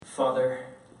Father,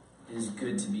 it is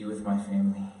good to be with my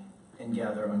family and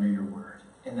gather under your word.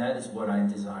 And that is what I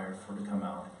desire for to come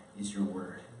out, is your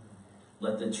word.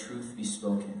 Let the truth be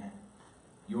spoken.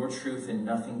 Your truth and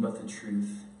nothing but the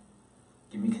truth.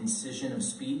 Give me concision of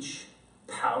speech,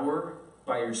 power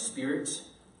by your Spirit,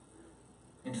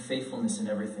 and faithfulness in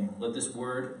everything. Let this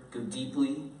word go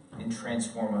deeply and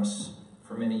transform us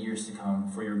for many years to come,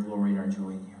 for your glory and our joy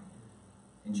in you.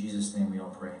 In Jesus' name we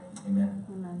all pray. Amen.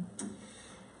 Amen.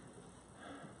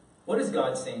 What is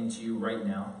God saying to you right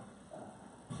now?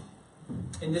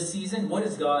 In this season, what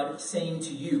is God saying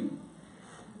to you?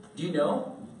 Do you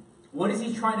know? What is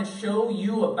he trying to show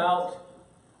you about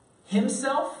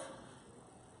himself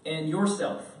and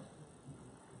yourself?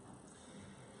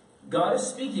 God is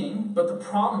speaking, but the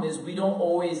problem is we don't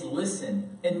always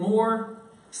listen. And more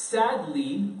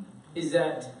sadly is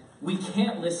that we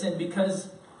can't listen because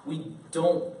we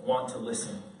don't want to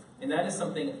listen. And that is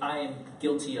something I am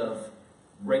guilty of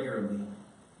regularly.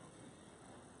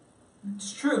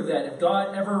 It's true that if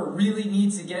God ever really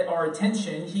needs to get our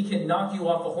attention, he can knock you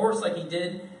off a horse like he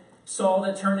did Saul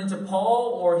that turned into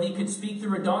Paul, or he could speak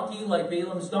through a donkey like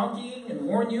Balaam's donkey and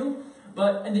warn you.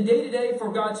 But in the day-to-day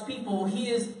for God's people,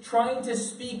 he is trying to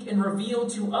speak and reveal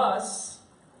to us,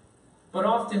 but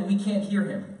often we can't hear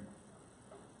him.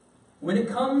 When it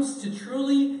comes to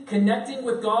truly connecting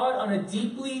with God on a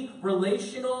deeply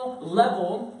relational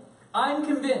level, I'm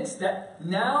convinced that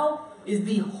now is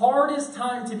the hardest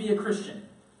time to be a Christian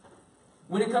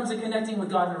when it comes to connecting with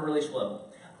God on a relational level.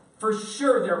 For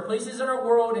sure, there are places in our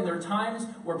world and there are times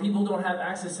where people don't have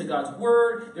access to God's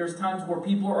word. There's times where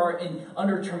people are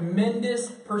under tremendous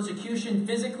persecution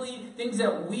physically, things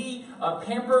that we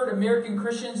pampered American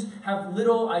Christians have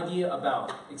little idea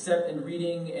about, except in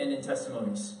reading and in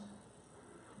testimonies.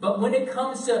 But when it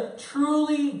comes to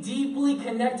truly, deeply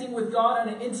connecting with God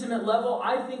on an intimate level,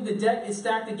 I think the deck is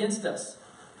stacked against us.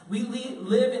 We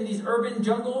live in these urban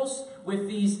jungles with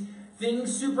these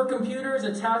things, supercomputers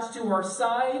attached to our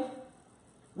side,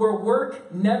 where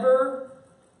work never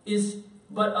is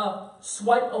but a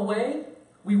swipe away.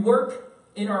 We work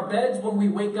in our beds when we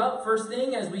wake up first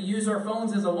thing, as we use our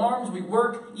phones as alarms. We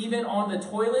work even on the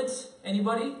toilets.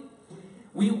 Anybody?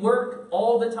 We work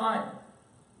all the time.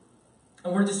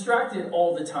 And we're distracted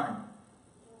all the time.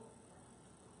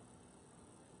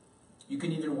 You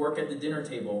can even work at the dinner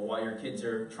table while your kids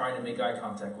are trying to make eye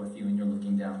contact with you and you're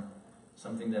looking down.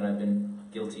 Something that I've been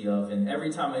guilty of. And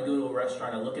every time I go to a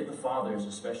restaurant, I look at the fathers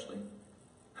especially.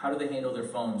 How do they handle their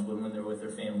phones when they're with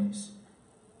their families?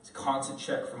 It's a constant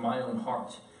check for my own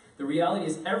heart. The reality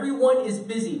is everyone is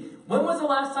busy. When was the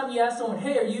last time you asked someone,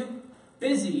 hey, are you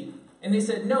busy? And they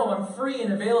said, no, I'm free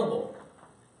and available.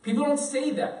 People don't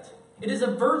say that. It is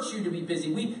a virtue to be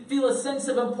busy. We feel a sense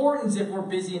of importance if we're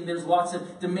busy and there's lots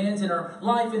of demands in our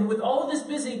life. And with all of this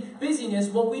busyness,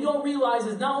 what we don't realize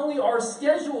is not only our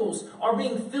schedules are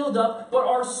being filled up, but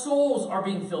our souls are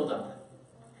being filled up.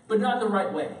 But not in the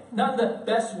right way. Not in the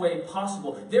best way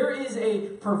possible. There is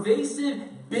a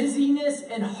pervasive busyness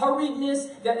and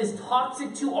hurriedness that is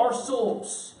toxic to our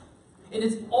souls. And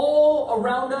it's all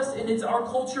around us, and it's our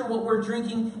culture what we're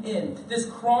drinking in. This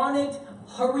chronic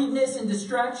hurriedness and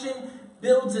distraction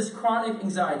builds this chronic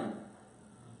anxiety.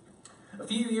 A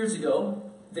few years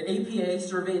ago, the APA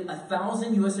surveyed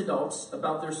 1,000 U.S. adults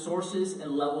about their sources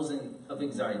and levels of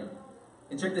anxiety.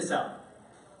 And check this out.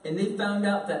 And they found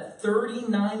out that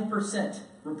 39%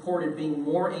 reported being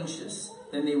more anxious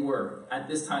than they were at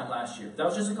this time last year. That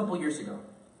was just a couple years ago.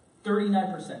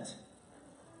 39%.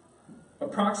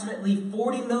 Approximately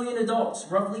 40 million adults,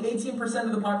 roughly 18%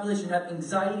 of the population, have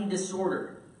anxiety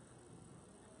disorder.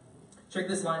 Check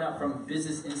this line out from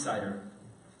Business Insider.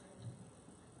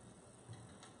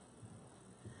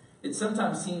 It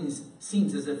sometimes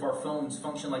seems as if our phones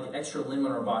function like an extra limb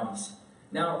on our bodies.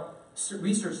 Now,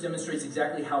 research demonstrates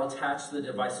exactly how attached to the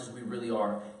devices we really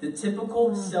are. The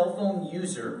typical cell phone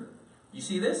user, you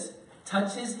see this?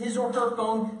 Touches his or her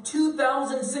phone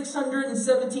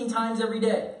 2,617 times every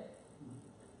day.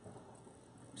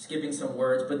 Skipping some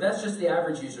words, but that's just the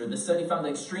average user. The study found that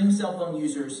extreme cell phone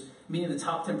users, meaning the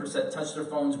top 10%, touch their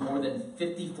phones more than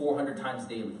 5,400 times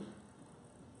daily.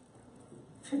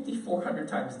 5,400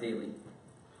 times daily.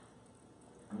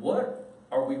 What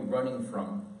are we running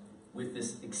from with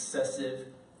this excessive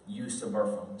use of our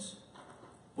phones?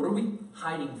 What are we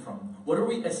hiding from? What are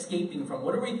we escaping from?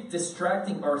 What are we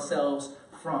distracting ourselves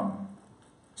from?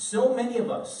 So many of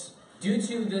us, due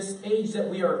to this age that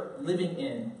we are living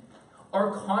in, are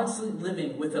constantly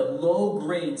living with a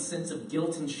low-grade sense of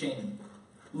guilt and shame.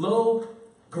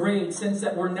 Low-grade sense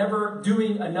that we're never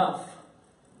doing enough.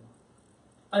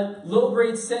 A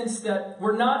low-grade sense that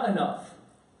we're not enough.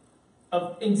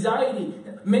 of anxiety.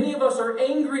 Many of us are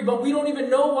angry, but we don't even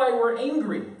know why we're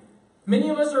angry. Many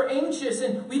of us are anxious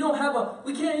and we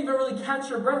can't even really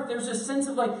catch our breath. There's a sense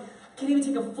of like, I can't even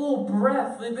take a full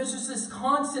breath. There's just this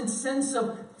constant sense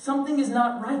of something is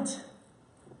not right.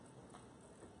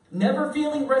 Never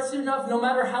feeling rested enough, no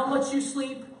matter how much you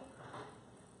sleep.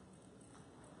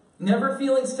 Never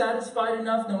feeling satisfied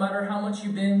enough, no matter how much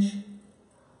you binge.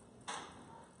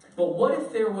 But what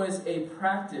if there was a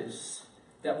practice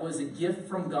that was a gift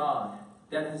from God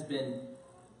that has been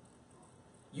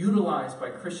utilized by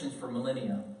Christians for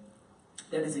millennia,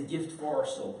 that is a gift for our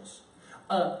souls?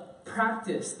 A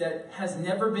practice that has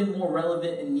never been more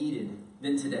relevant and needed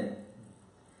than today.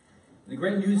 The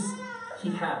great news he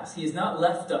has not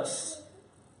left us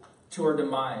to our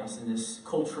demise in this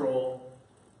cultural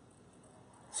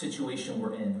situation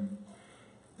we're in.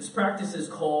 This practice is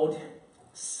called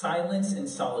silence and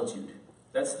solitude.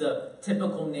 That's the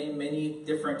typical name many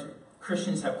different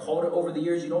Christians have called it over the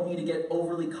years. You don't need to get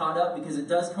overly caught up because it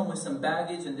does come with some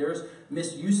baggage and there's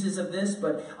misuses of this,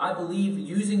 but I believe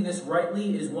using this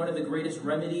rightly is one of the greatest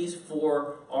remedies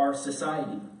for our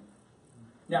society.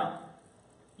 Now,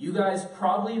 you guys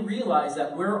probably realize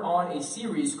that we're on a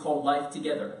series called Life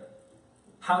Together.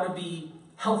 How to be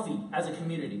healthy as a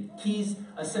community. Keys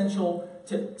essential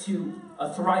to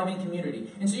a thriving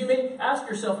community. And so you may ask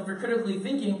yourself, if you're critically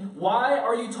thinking, why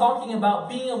are you talking about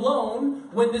being alone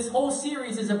when this whole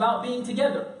series is about being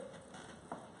together?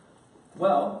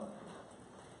 Well,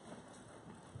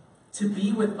 to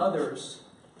be with others,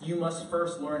 you must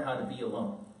first learn how to be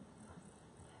alone.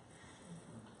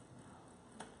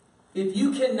 If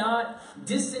you cannot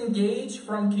disengage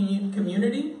from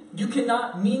community, you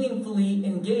cannot meaningfully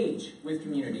engage with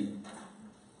community.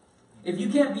 If you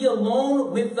can't be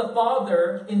alone with the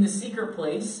Father in the secret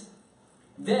place,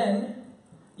 then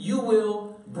you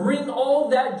will bring all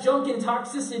that junk and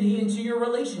toxicity into your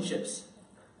relationships.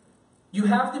 You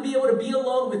have to be able to be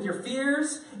alone with your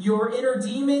fears, your inner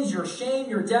demons, your shame,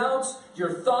 your doubts,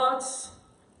 your thoughts.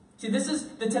 See, this is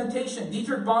the temptation.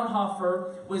 Dietrich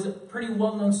Bonhoeffer was a pretty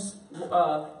well-known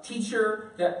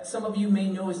teacher that some of you may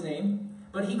know his name.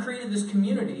 But he created this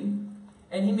community,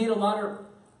 and he made a lot of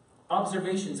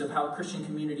observations of how a Christian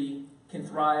community can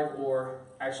thrive or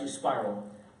actually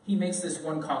spiral. He makes this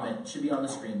one comment. It should be on the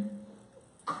screen.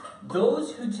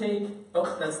 Those who take...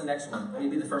 Oh, that's the next one.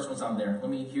 Maybe the first one's on there. Let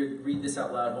me read this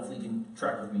out loud. Hopefully you can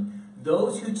track with me.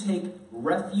 Those who take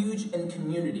refuge in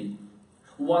community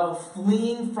while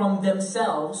fleeing from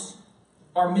themselves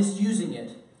are misusing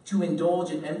it to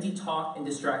indulge in empty talk and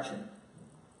distraction.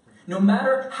 No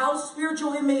matter how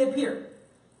spiritual it may appear,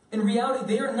 in reality,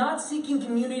 they are not seeking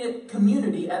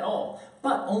community at all,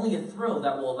 but only a thrill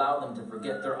that will allow them to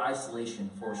forget their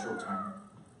isolation for a short time.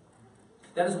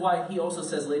 That is why he also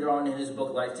says later on in his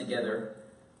book, Life Together,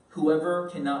 whoever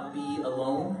cannot be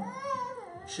alone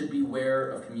should beware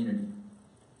of community.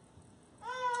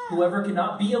 Whoever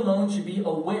cannot be alone should be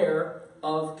aware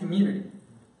of community.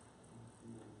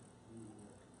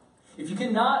 If you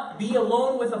cannot be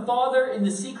alone with a Father in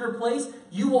the secret place,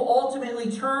 you will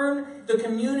ultimately turn the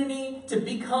community to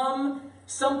become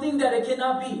something that it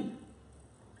cannot be.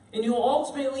 And you will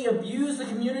ultimately abuse the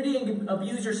community and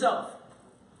abuse yourself.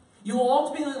 You will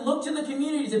ultimately look to the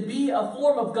community to be a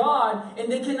form of God,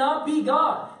 and they cannot be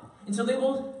God. And so they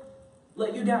will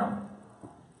let you down.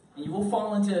 And you will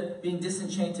fall into being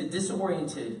disenchanted,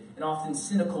 disoriented, and often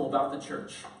cynical about the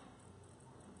church.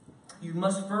 You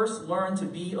must first learn to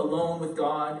be alone with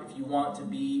God if you want to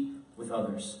be with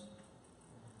others.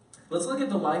 Let's look at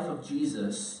the life of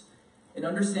Jesus and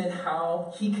understand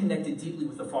how he connected deeply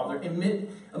with the Father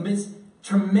amidst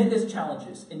tremendous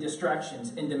challenges and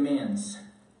distractions and demands.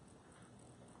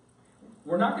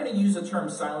 We're not going to use the term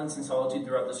silence and solitude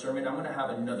throughout the sermon. I'm going to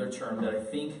have another term that I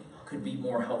think could be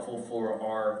more helpful for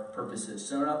our purposes.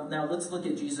 So now let's look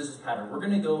at Jesus' pattern. We're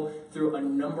going to go through a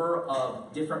number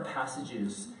of different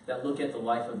passages that look at the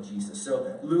life of Jesus.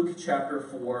 So Luke chapter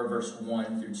 4, verse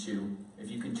 1 through 2.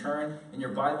 If you can turn in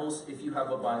your Bibles, if you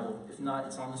have a Bible. If not,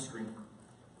 it's on the screen.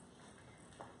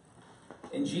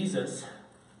 And Jesus,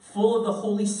 full of the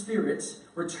Holy Spirit,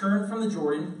 returned from the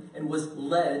Jordan and was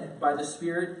led by the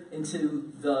Spirit in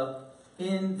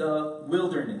the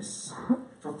wilderness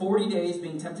for 40 days,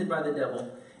 being tempted by the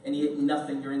devil, and he ate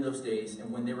nothing during those days,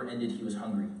 and when they were ended, he was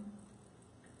hungry.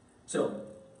 So,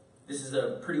 this is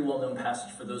a pretty well-known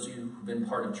passage for those of you who've been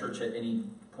part of church at any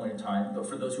point in time, but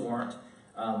for those who aren't,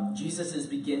 Jesus is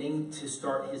beginning to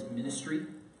start his ministry,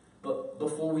 but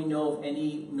before we know of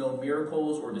any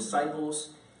miracles or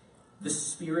disciples, the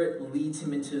Spirit leads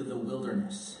him into the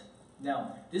wilderness.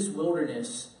 Now, this word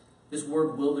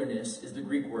wilderness, is the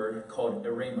Greek word called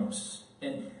eremos.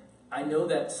 And I know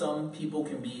that some people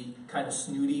can be kind of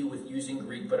snooty with using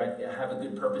Greek, but I have a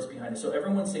good purpose behind it. So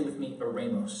everyone say with me,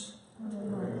 eremos.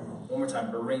 One more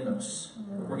time, eremos.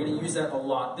 We're going to use that a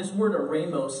lot. This word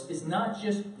eremos is not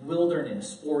just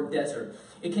wilderness or desert.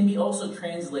 It can be also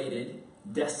translated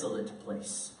desolate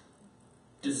place,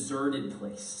 deserted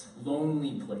place,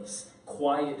 lonely place,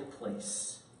 quiet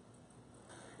place.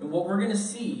 And what we're going to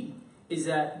see is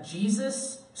that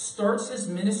Jesus starts his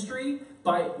ministry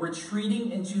by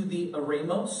retreating into the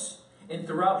eremos, and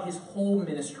throughout his whole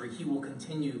ministry, he will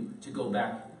continue to go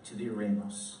back to the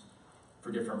eremos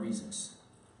for different reasons.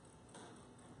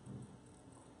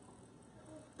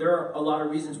 There are a lot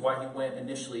of reasons why he went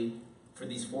initially for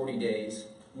these 40 days.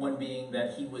 One being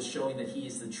that he was showing that he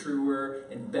is the truer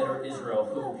and better Israel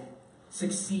who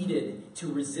succeeded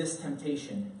to resist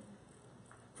temptation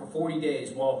for 40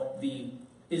 days while the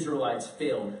Israelites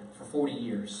failed for 40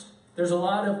 years. There's a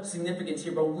lot of significance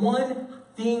here, but one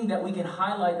thing that we can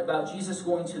highlight about Jesus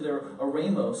going to the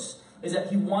eremos is that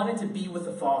he wanted to be with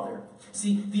the Father.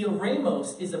 See, the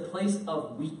eremos is a place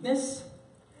of weakness,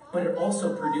 but it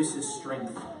also produces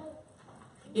strength.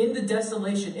 In the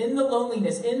desolation, in the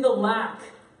loneliness, in the lack,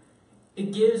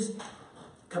 it gives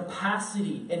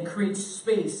capacity and creates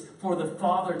space for the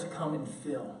Father to come and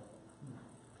fill.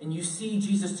 And you see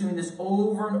Jesus doing this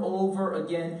over and over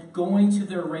again, going to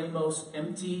the eremos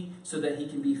empty so that he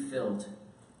can be filled.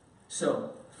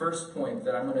 So, first point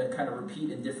that I'm going to kind of repeat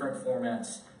in different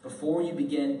formats. Before you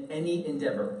begin any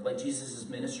endeavor, like Jesus'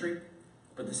 ministry,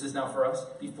 but this is now for us,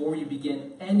 before you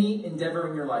begin any endeavor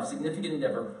in your life, significant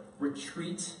endeavor,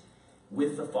 retreat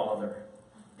with the Father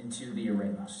into the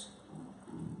eremos.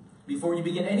 Before you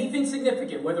begin anything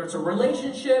significant, whether it's a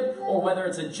relationship, or whether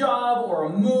it's a job, or a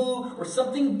move, or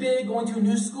something big, going to a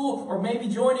new school, or maybe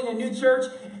joining a new church,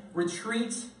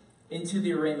 retreat into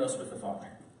the eremos with the Father.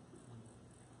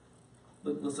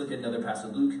 Let's look at another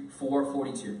passage, Luke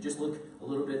 4:42. Just look a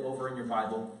little bit over in your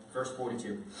Bible, verse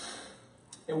 42.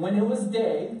 And when it was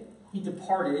day, he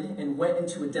departed and went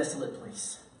into a desolate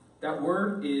place. That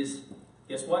word is,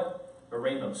 guess what?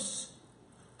 Eremos.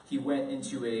 He went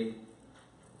into a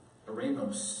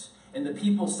eremos. And the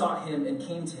people sought him and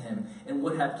came to him and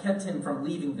would have kept him from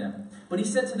leaving them. But he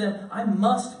said to them, I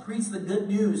must preach the good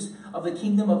news of the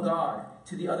kingdom of God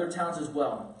to the other towns as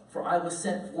well, for I was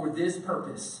sent for this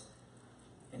purpose.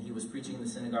 And he was preaching in the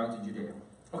synagogues of Judea.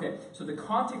 Okay, so the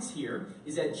context here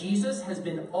is that Jesus has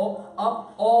been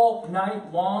up all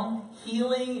night long,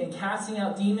 healing and casting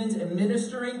out demons and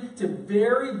ministering to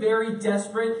very, very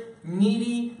desperate,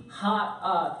 needy,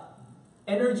 hot,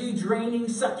 energy-draining,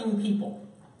 sucking people.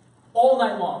 All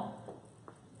night long.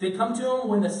 They come to him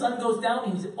when the sun goes down,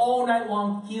 and he's all night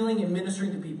long healing and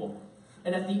ministering to people.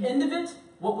 And at the end of it,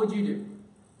 what would you do?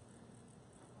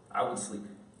 I would sleep.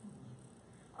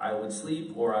 I would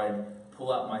sleep, or I'd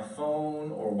pull out my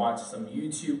phone, or watch some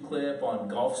YouTube clip on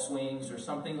golf swings or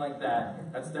something like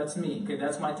that. That's me, okay?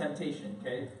 That's my temptation,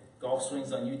 okay? Golf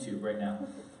swings on YouTube right now,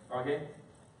 okay?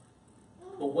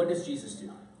 But what does Jesus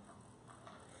do?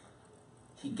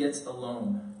 He gets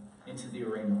alone into the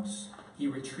eremos. He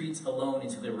retreats alone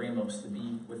into the eremos to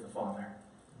be with the Father.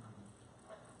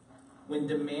 When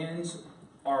demands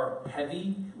are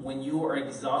heavy, when you are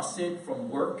exhausted from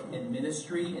work and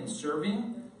ministry and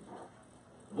serving,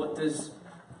 what does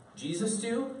Jesus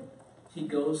do? He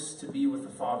goes to be with the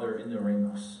Father in the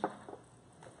eremos.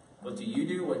 What do you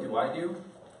do? What do I do?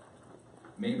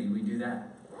 Maybe we do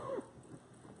that.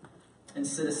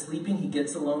 Instead of sleeping, he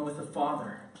gets alone with the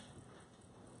Father.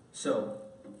 So,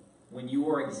 when you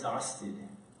are exhausted,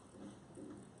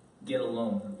 get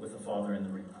alone with the Father in the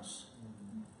eremos.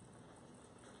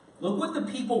 Look what the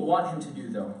people want him to do,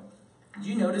 though. Did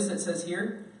you notice that it says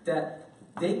here that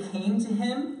they came to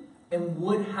him and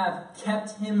would have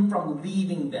kept him from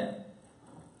leaving them?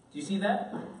 Do you see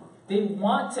that? They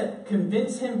want to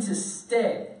convince him to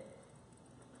stay.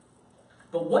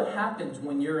 But what happens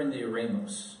when you're in the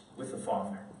eremos with the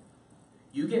Father?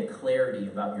 You get clarity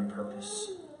about your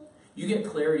purpose. You get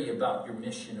clarity about your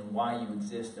mission and why you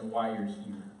exist and why you're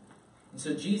here. And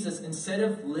so Jesus, instead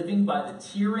of living by the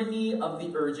tyranny of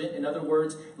the urgent, in other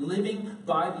words, living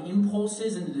by the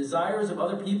impulses and the desires of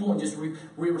other people and just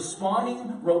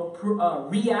responding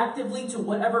reactively to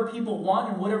whatever people want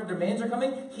and whatever demands are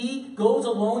coming, he goes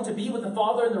alone to be with the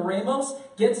Father in the eremos,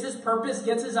 gets his purpose,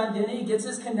 gets his identity, gets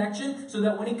his connection, so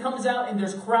that when he comes out and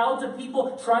there's crowds of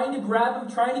people trying to grab him,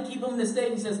 trying to keep him to stay,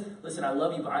 he says, listen, I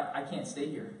love you, but I can't stay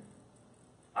here.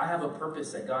 I have a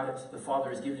purpose that God, the Father,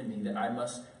 has given me that I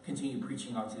must continue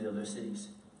preaching on to the other cities.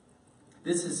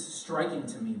 This is striking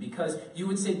to me because you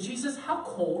would say, Jesus, how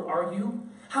cold are you?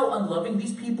 How unloving.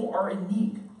 These people are in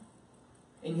need.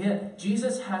 And yet,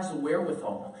 Jesus has the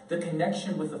wherewithal, the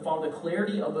connection with the Father, the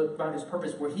clarity about his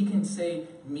purpose, where he can say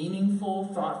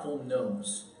meaningful, thoughtful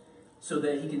no's, so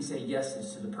that he can say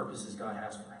yeses to the purposes God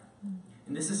has for him.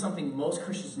 And this is something most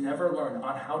Christians never learn,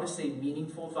 on how to say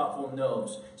meaningful, thoughtful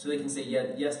no's, so they can say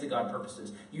yes to God's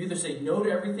purposes. You either say no to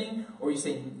everything, or you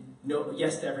say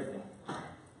yes to everything.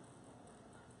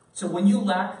 So when you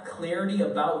lack clarity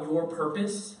about your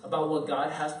purpose, about what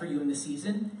God has for you in the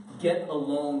season, get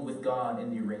alone with God in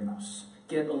the Eremos.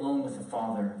 Get alone with the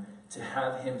Father to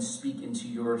have him speak into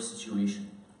your situation.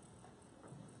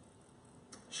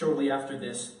 Shortly after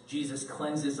this, Jesus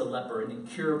cleanses a leper, an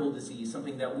incurable disease,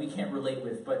 something that we can't relate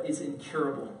with, but it's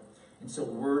incurable. And so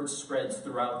word spreads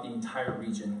throughout the entire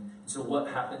region. So what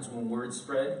happens when word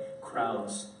spread?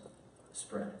 Crowds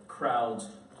spread. Crowds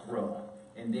grow.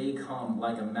 And they come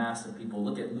like a mass of people.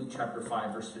 Look at Luke chapter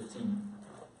 5, verse 15.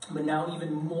 But now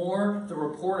even more, the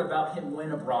report about him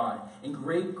went abroad, and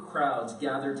great crowds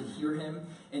gathered to hear him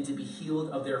and to be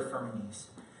healed of their infirmities.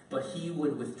 But he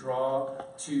would withdraw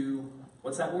to,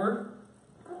 what's that word?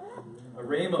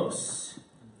 Eremos,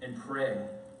 and pray.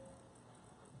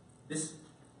 This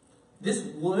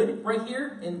would right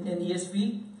here in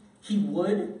ESV, he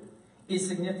would, is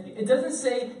significant. It doesn't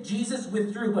say Jesus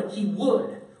withdrew, but he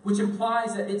would, which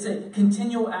implies that it's a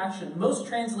continual action. Most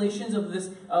translations of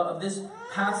this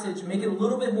passage make it a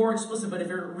little bit more explicit, but if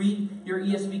you read your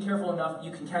ESV careful enough,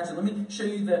 you can catch it. Let me show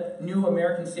you the New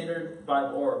American Standard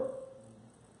Bible, or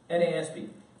NASB.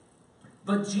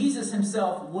 But Jesus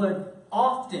himself would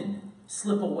often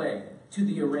slip away to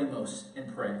the Eremos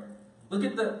and pray. Look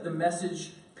at the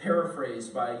Message paraphrase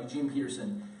by Eugene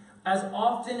Peterson. As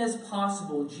often as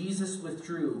possible, Jesus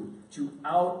withdrew to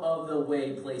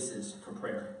out-of-the-way places for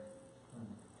prayer.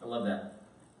 I love that.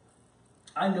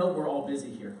 I know we're all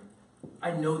busy here.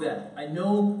 I know that. I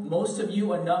know most of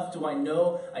you enough I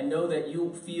know that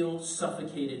you feel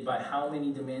suffocated by how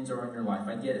many demands are in your life.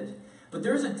 I get it. But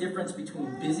there's a difference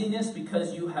between busyness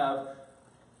because you have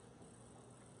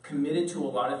committed to a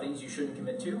lot of things you shouldn't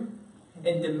commit to,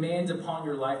 and demands upon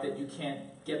your life that you can't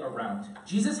get around.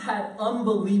 Jesus had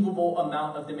unbelievable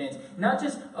amount of demands. Not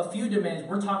just a few demands,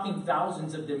 we're talking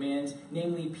thousands of demands,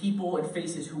 namely people and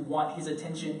faces who want his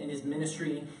attention and his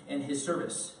ministry and his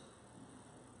service.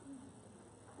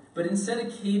 But instead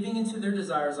of caving into their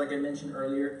desires, like I mentioned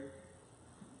earlier,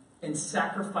 and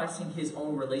sacrificing his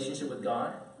own relationship with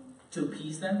God to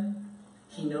appease them,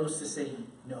 he knows to say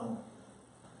no.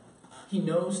 He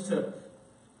knows to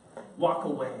walk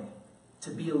away,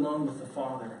 to be alone with the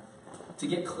Father, to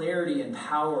get clarity and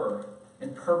power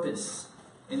and purpose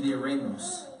in the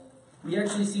Eremos. We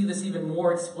actually see this even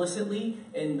more explicitly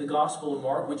in the Gospel of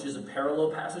Mark, which is a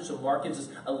parallel passage. So Mark gives us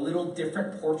a little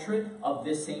different portrait of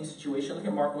this same situation. Look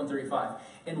at Mark 1:35.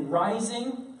 And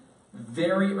rising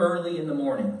very early in the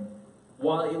morning,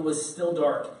 while it was still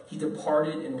dark, he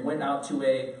departed and went out to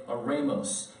a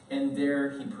Eremos, and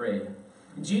there he prayed.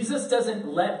 Jesus doesn't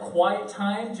let quiet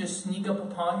time just sneak up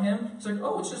upon him. It's like,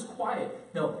 oh, it's just quiet.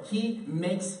 No, he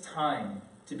makes time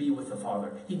to be with the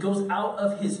Father. He goes out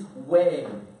of his way.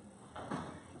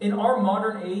 In our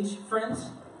modern age, friends,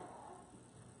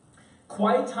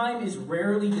 quiet time is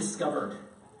rarely discovered,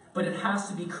 but it has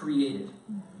to be created.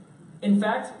 In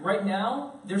fact, right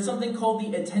now, there's something called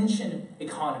the attention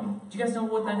economy. Do you guys know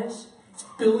what that is? It's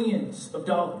billions of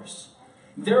dollars.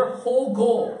 Their whole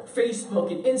goal,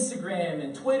 Facebook and Instagram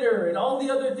and Twitter and all the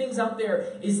other things out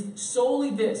there, is solely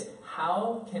this: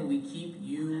 how can we keep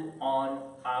you on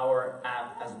our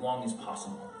app as long as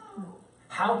possible?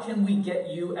 How can we get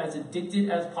you as addicted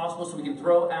as possible so we can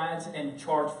throw ads and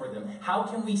charge for them? How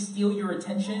can we steal your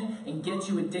attention and get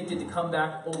you addicted to come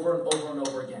back over and over and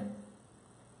over again?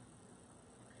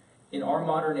 In our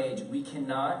modern age, we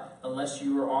cannot, unless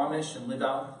you are Amish and live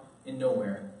out in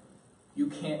nowhere, you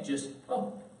can't just,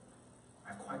 oh,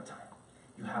 I have quiet time.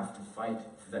 You have to fight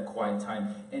for that quiet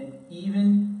time. And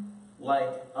even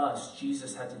like us,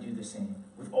 Jesus had to do the same.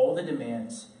 With all the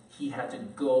demands, he had to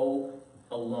go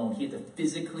alone. He had to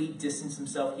physically distance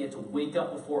himself. He had to wake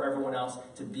up before everyone else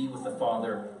to be with the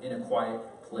Father in a quiet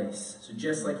place. So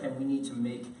just like him, we need to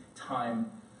make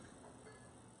time.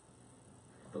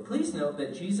 But please note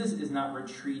that Jesus is not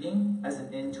retreating as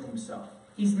an end to himself.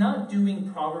 He's not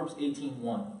doing Proverbs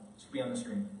 18:1. It should be on the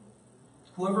screen.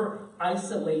 Whoever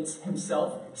isolates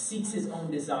himself seeks his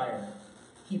own desire.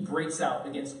 He breaks out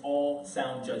against all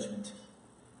sound judgment.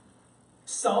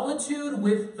 Solitude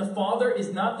with the Father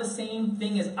is not the same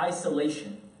thing as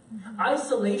isolation.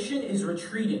 Isolation is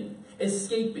retreating,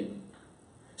 escaping.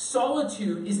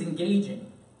 Solitude is engaging.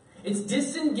 It's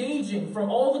disengaging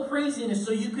from all the craziness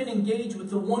so you can engage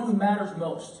with the one who matters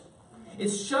most.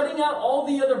 It's shutting out all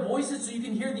the other voices so you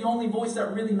can hear the only voice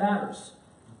that really matters.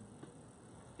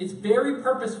 It's very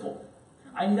purposeful.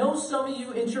 I know some of you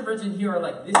introverts in here are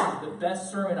like, this is the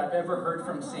best sermon I've ever heard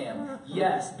from Sam.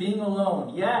 Yes, being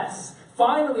alone. Yes.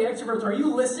 Finally, extroverts, are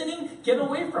you listening? Get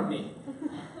away from me.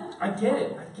 I get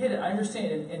it. I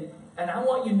understand. And I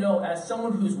want you to know, as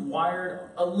someone who's wired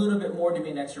a little bit more to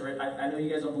be an extrovert, I know you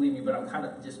guys don't believe me, but I'm kind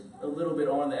of just a little bit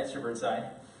on the extrovert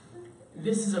side.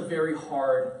 This is a very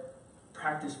hard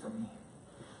practice for me.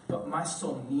 But my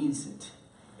soul needs it.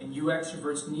 And you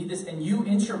extroverts need this. And you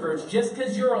introverts, just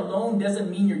because you're alone doesn't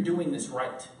mean you're doing this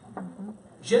right.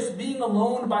 Just being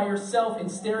alone by yourself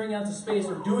and staring out to space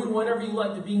or doing whatever you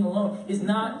like to being alone is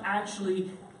not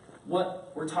actually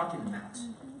what we're talking about.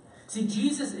 See,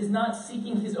 Jesus is not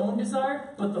seeking his own desire,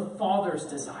 but the Father's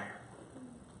desire.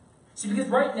 See, because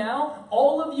right now,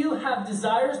 all of you have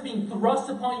desires being thrust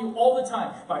upon you all the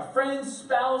time. By friends,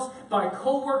 spouse, by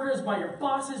co-workers, by your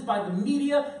bosses, by the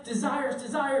media. Desires,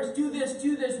 do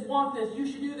this, want this, you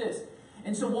should do this.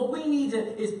 And so what we need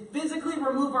to is physically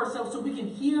remove ourselves so we can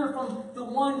hear from the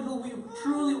one who we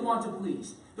truly want to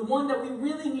please. The one that we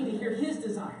really need to hear his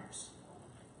desires.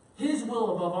 His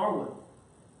will above our will.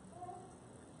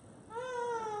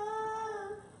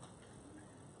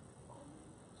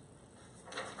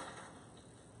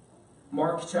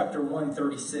 Mark chapter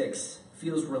 1:36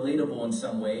 feels relatable in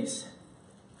some ways.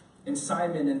 And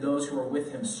Simon and those who were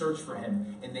with him searched for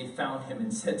him, and they found him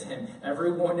and said to him,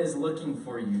 "Everyone is looking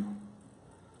for you."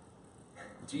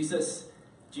 Jesus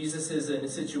is in a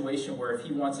situation where if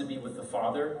he wants to be with the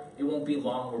Father, it won't be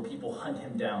long where people hunt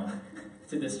him down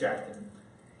to distract him.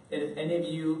 And if any of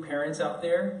you parents out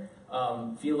there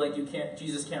feel like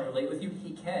Jesus can't relate with you,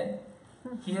 he can.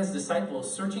 He has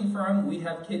disciples searching for him. We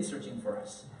have kids searching for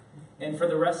us. And for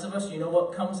the rest of us, you know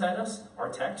what comes at us? Our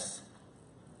texts,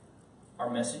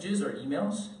 our messages, our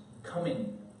emails,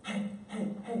 coming. Hey,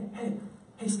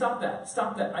 stop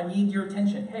that. I need your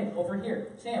attention. Hey, over here.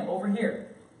 Sam, over here.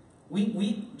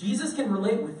 Jesus can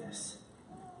relate with this.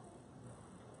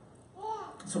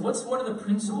 So what's one of the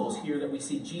principles here that we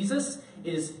see? Jesus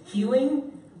is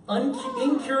healing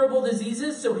incurable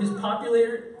diseases, so his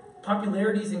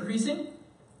popularity is increasing.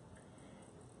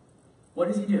 What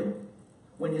does he do?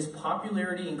 When his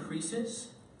popularity increases,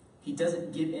 he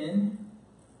doesn't give in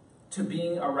to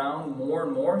being around more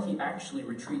and more. He actually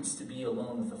retreats to be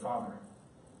alone with the Father.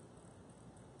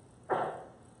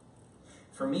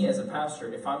 For me as a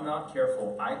pastor, if I'm not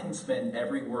careful, I can spend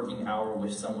every working hour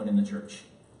with someone in the church.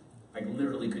 I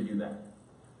literally could do that.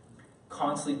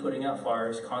 Constantly putting out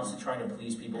fires, constantly trying to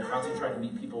please people, constantly trying to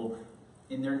meet people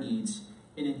in their needs.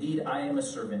 And indeed, I am a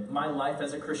servant. My life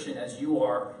as a Christian, as you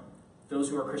are, those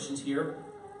who are Christians here,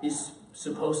 is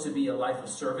supposed to be a life of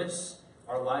service.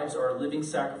 Our lives are a living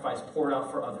sacrifice poured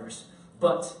out for others.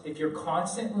 But if you're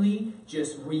constantly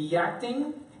just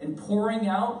reacting and pouring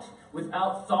out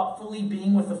without thoughtfully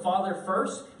being with the Father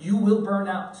first, you will burn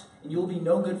out and you'll be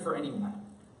no good for anyone.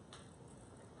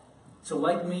 So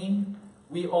like me,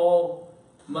 we all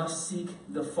must seek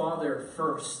the Father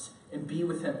first and be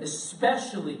with him,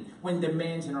 especially when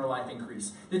demands in our life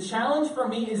increase. The challenge for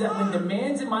me is that when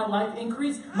demands in my life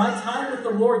increase, my time with the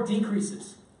Lord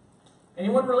decreases.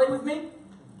 Anyone relate with me?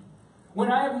 When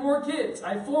I have more kids,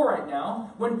 I have 4 right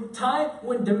now,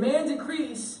 when demands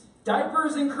increase,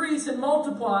 diapers increase and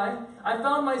multiply, I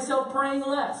found myself praying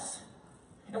less.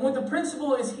 And what the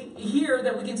principle is here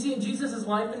that we can see in Jesus'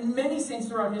 life and many saints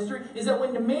throughout history is that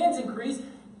when demands increase,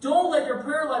 don't let your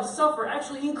prayer life suffer.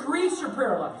 Actually increase your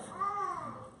prayer life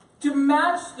to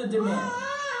match the demand.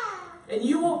 And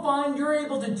you will find you're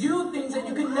able to do things that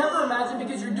you could never imagine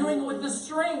because you're doing it with the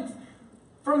strength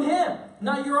from him,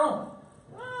 not your own.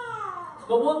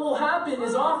 But what will happen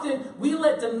is often we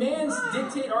let demands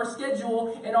dictate our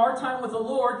schedule and our time with the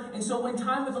Lord. And so when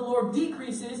time with the Lord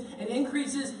decreases and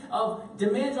increases of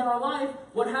demands on our life,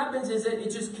 what happens is that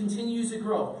it just continues to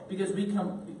grow. Because we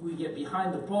get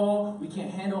behind the ball, we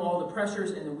can't handle all the pressures,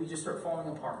 and then we just start falling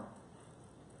apart.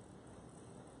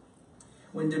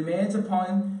 When demands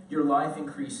upon your life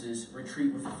increases,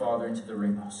 retreat with the Father into the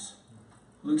Ramos.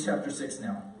 Luke chapter 6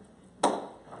 now.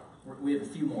 We have a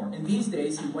few more. In these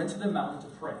days, he went to the mountain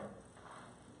to pray.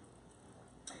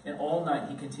 And all night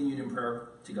he continued in prayer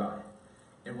to God.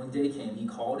 And when day came, he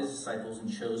called his disciples and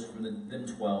chose from them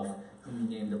 12, whom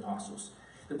he named apostles.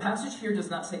 The passage here does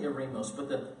not say eremos, but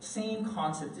the same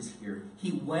concept is here.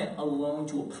 He went alone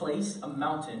to a place, a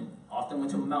mountain, often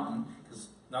went to a mountain, because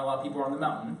not a lot of people are on the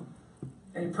mountain,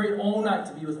 and he prayed all night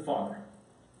to be with the Father.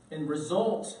 And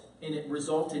it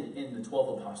resulted in the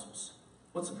 12 apostles.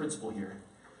 What's the principle here?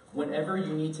 Whenever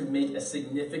you need to make a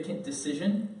significant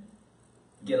decision,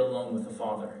 get alone with the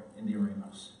Father in the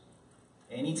Eremos.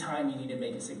 Anytime you need to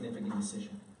make a significant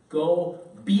decision, go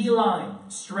beeline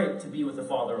straight to be with the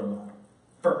Father alone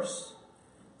first.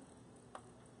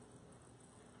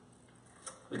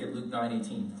 Look at Luke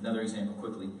 9:18, another example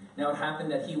quickly. Now it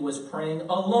happened that he was praying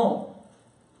alone.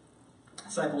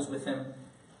 Disciples with him,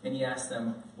 and he asked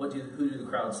them, who do the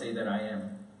crowd say that I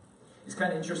am? It's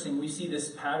kind of interesting. We see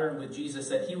this pattern with Jesus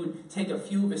that he would take a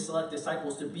few of his select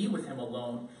disciples to be with him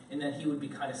alone, and then he would be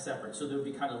kind of separate. So there would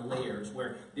be kind of layers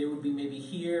where they would be maybe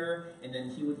here, and then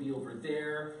he would be over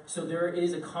there. So there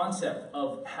is a concept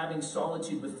of having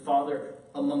solitude with the Father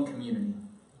among community.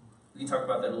 We can talk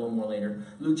about that a little more later.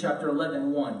 Luke chapter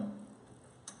 11:1.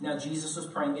 Now Jesus was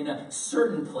praying in a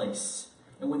certain place.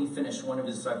 And when he finished, one of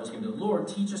his disciples came to him, Lord,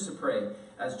 teach us to pray,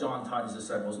 as John taught his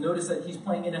disciples. Notice that he's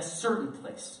praying in a certain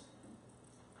place.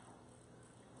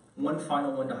 One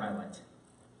final one to highlight.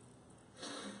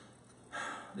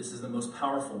 This is the most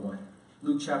powerful one.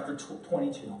 Luke chapter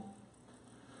 22.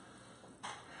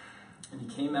 And he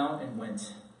came out and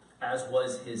went, as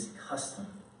was his custom,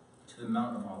 to the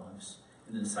Mount of Olives.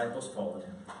 And the disciples followed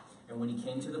him. And when he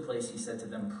came to the place, he said to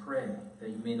them, pray that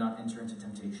you may not enter into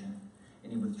temptation.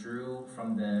 And he withdrew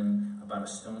from them about a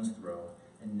stone's throw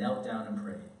and knelt down and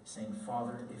prayed, saying,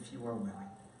 Father, if you are willing,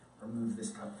 remove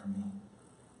this cup from me.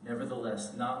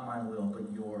 Nevertheless, not my will,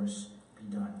 but yours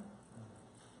be done.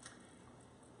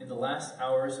 In the last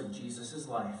hours of Jesus'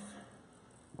 life,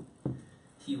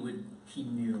 he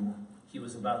knew he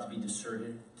was about to be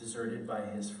deserted by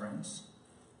his friends.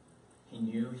 He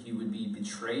knew he would be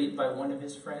betrayed by one of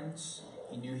his friends.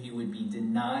 He knew he would be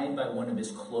denied by one of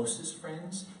his closest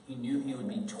friends. He knew he would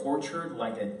be tortured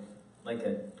like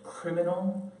a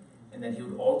criminal, and that he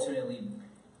would ultimately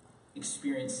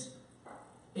experience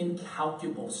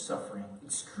incalculable suffering,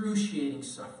 excruciating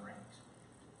suffering,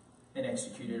 and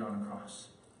executed on a cross.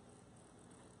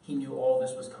 He knew all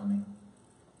this was coming.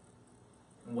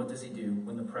 And what does he do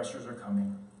when the pressures are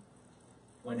coming?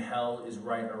 When hell is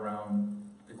right around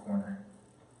the corner,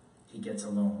 he gets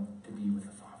alone to be with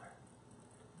the Father.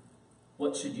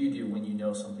 What should you do when you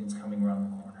know something's coming around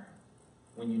the corner?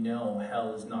 When you know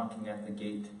hell is knocking at the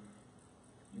gate,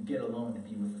 you get alone to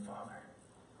be with the Father.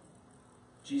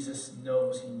 Jesus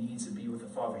knows he needs to be with the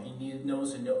Father. He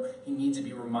needs to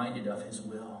be reminded of his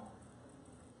will.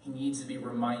 He needs to be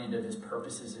reminded of his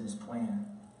purposes and his plan.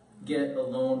 Get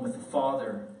alone with the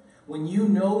Father. When you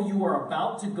know you are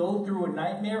about to go through a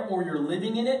nightmare or you're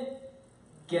living in it,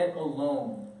 get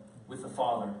alone with the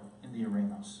Father in the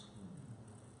Eremos.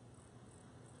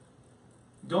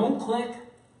 Don't click.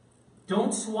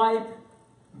 Don't swipe.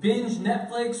 Binge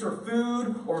Netflix or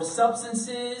food or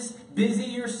substances. Busy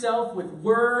yourself with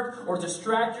work or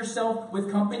distract yourself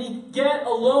with company. Get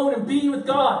alone and be with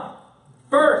God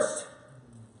first.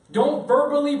 Don't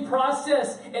verbally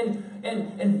process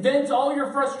and vent all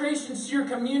your frustrations to your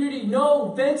community.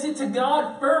 No, vent it to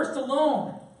God first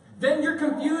alone. Vent your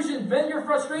confusion, vent your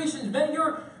frustrations, vent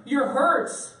your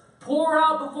hurts. Pour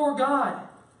out before God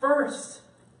first.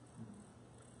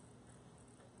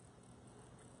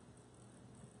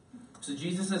 So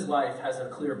Jesus' life has a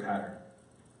clear pattern.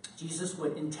 Jesus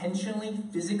would intentionally,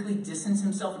 physically distance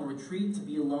himself and retreat to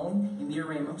be alone in the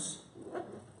Eremos.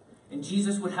 And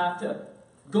Jesus would have to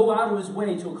go out of his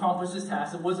way to accomplish this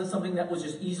task. It wasn't something that was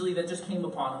just came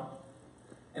upon him.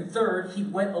 And third, he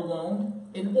went alone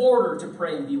in order to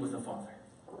pray and be with the Father.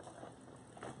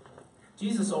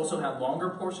 Jesus also had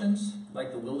longer portions,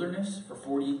 like the wilderness, for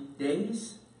 40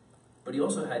 days. But he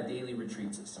also had daily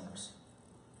retreats, it seems.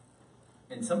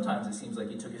 And sometimes it seems like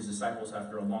he took his disciples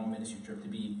after a long ministry trip to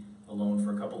be alone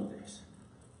for a couple of days.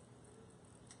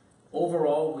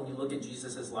 Overall, when you look at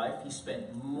Jesus' life, he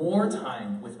spent more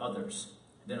time with others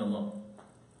than alone.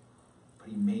 But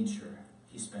he made sure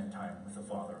he spent time with the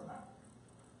Father alone.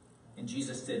 And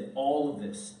Jesus did all of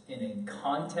this in a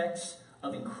context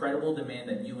of incredible demand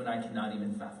that you and I cannot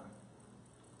even fathom.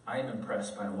 I am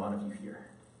impressed by a lot of you here,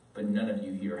 but none of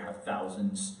you here have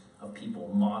thousands of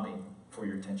people mobbing for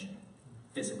your attention,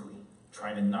 physically,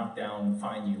 trying to knock down and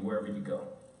find you wherever you go.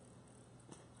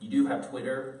 You do have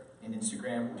Twitter and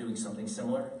Instagram doing something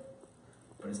similar,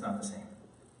 but it's not the same.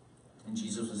 And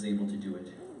Jesus was able to do it.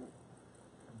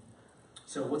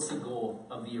 So what's the goal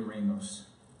of the Eremos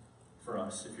for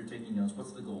us? If you're taking notes,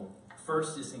 what's the goal?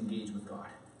 First is engage with God.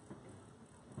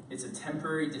 It's a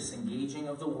temporary disengaging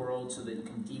of the world so that you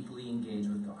can deeply engage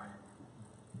with God.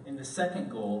 And the second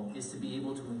goal is to be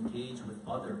able to engage with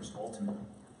others ultimately.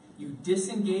 You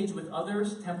disengage with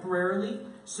others temporarily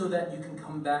so that you can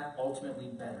come back ultimately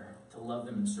better to love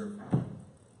them and serve them.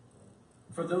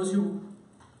 For those who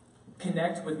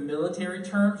connect with military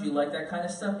terms, you like that kind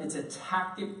of stuff, it's a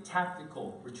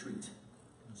tactical retreat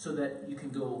so that you can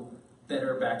go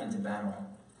better back into battle.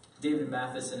 David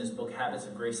Mathis in his book Habits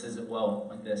of Grace says it well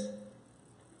like this.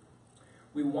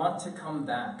 We want to come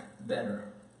back better,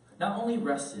 not only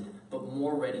rested, but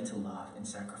more ready to love and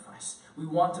sacrifice. We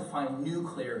want to find new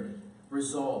clarity,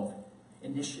 resolve,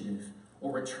 initiative,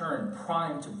 or return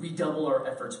primed to redouble our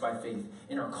efforts by faith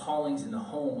in our callings in the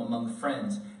home, among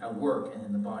friends, at work, and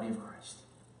in the body of Christ.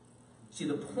 See,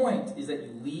 the point is that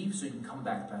you leave so you can come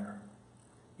back better.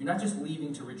 You're not just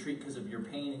leaving to retreat because of your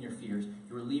pain and your fears.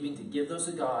 You are leaving to give those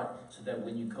to God so that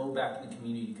when you go back in the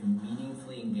community, you can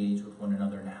meaningfully engage with one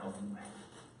another in a healthy way.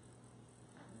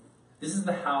 This is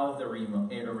the how of the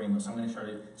Ramos. I'm going to try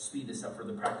to speed this up for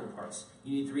the practical parts.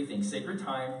 You need 3 things: sacred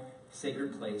time,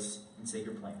 sacred place, and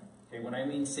sacred plan. Okay, when I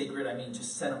mean sacred, I mean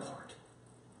just set apart.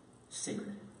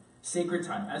 Sacred. Sacred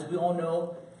time. As we all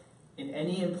know, in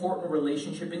any important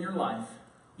relationship in your life,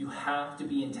 you have to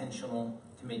be intentional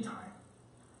to make time.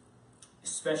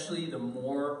 Especially the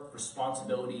more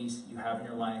responsibilities you have in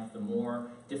your life, the more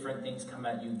different things come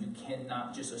at you, you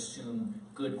cannot just assume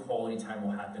good quality time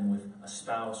will happen with a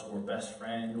spouse or best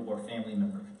friend or family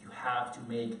member. You have to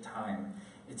make time.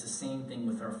 It's the same thing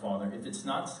with our Father. If it's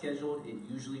not scheduled, it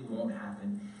usually won't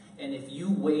happen. And if you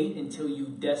wait until you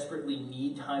desperately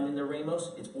need time in the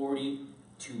Ramos, it's already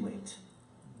too late.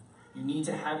 You need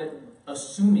to have it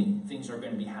assuming things are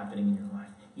going to be happening in your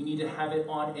life. You need to have it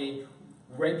on a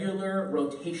regular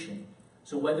rotation.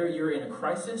 So whether you're in a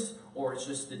crisis or it's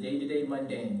just the day-to-day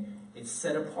mundane, it's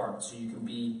set apart so you can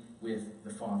be with the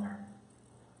Father.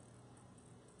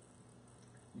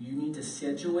 You need to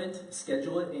schedule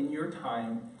it in your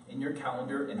time, in your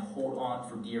calendar, and hold on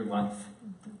for dear life.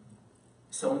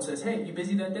 Someone says, hey, you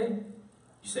busy that day?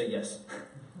 You say, yes.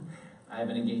 I have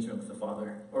an engagement with the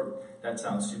Father. Or that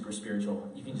sounds super spiritual.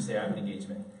 You can just say, I have an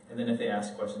engagement. And then if they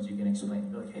ask questions, you can explain.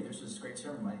 Be like, hey, there's this great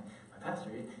sermon, my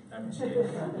pastor.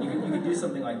 You can do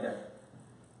something like that.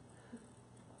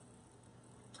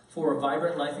 For a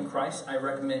vibrant life in Christ, I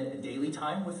recommend a daily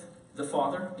time with the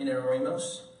Father in an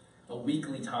Ramos, a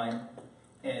weekly time,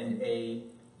 and a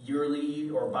yearly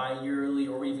or bi-yearly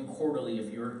or even quarterly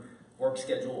if your work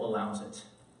schedule allows it.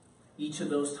 Each of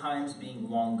those times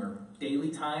being longer. Daily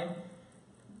time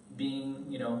being,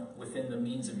 within the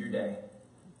means of your day.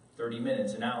 30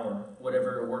 minutes, an hour,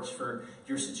 whatever works for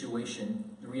your situation.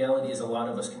 The reality is a lot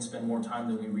of us can spend more time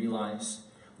than we realize.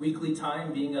 Weekly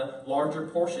time being a larger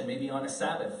portion, maybe on a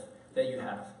Sabbath that you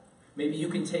have. Maybe you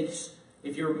can take,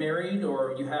 if you're married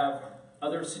or you have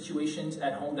other situations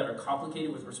at home that are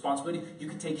complicated with responsibility, you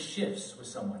can take shifts with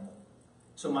someone.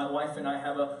 So my wife and I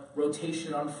have a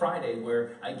rotation on Friday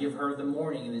where I give her the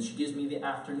morning and then she gives me the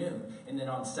afternoon. And then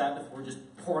on Sabbath, we're just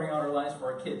pouring out our lives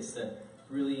for our kids to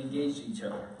really engage each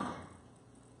other.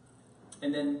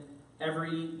 And then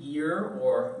every year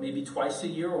or maybe twice a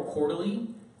year or quarterly,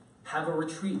 have a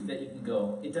retreat that you can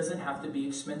go. It doesn't have to be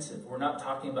expensive. We're not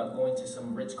talking about going to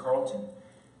some Ritz-Carlton.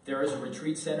 There is a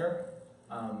retreat center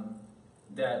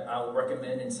that I will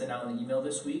recommend and send out an email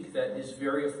this week that is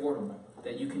very affordable,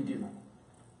 that you can do.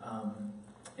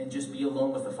 And just be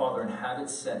alone with the Father and have it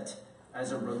set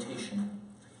as a rotation.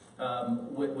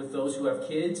 With those who have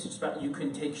kids, you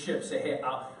can take shifts. Say, hey,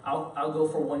 I'll go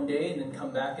for one day and then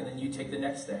come back and then you take the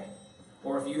next day.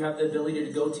 Or if you have the ability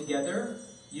to go together,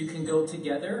 you can go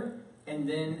together and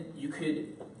then you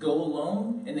could go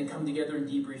alone and then come together and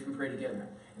debrief and pray together.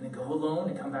 And then go alone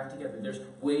and come back together. There's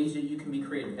ways that you can be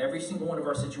creative. Every single one of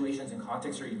our situations and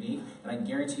contexts are unique. And I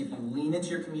guarantee if you lean into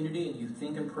your community and you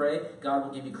think and pray, God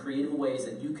will give you creative ways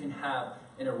that you can have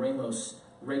in a Ramos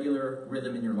regular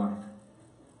rhythm in your life.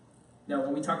 Now,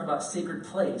 when we talk about sacred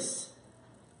place,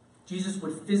 Jesus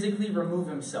would physically remove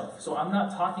himself. So I'm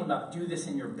not talking about do this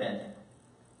in your bed.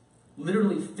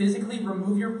 Literally, physically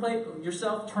remove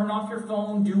yourself, turn off your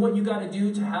phone, do what you got to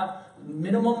do to have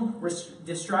minimum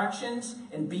distractions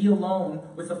and be alone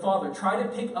with the Father. Try to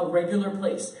pick a regular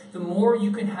place. The more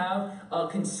you can have a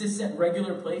consistent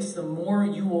regular place, the more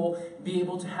you will be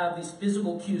able to have these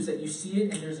physical cues that you see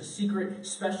it and there's a secret,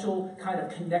 special kind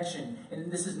of connection.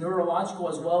 And this is neurological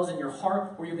as well as in your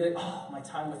heart where you'll be like, oh,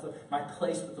 my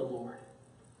place with the Lord.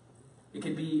 It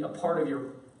could be a part of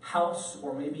your house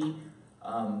or maybe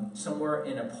somewhere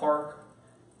in a park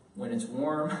when it's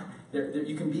warm.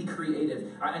 You can be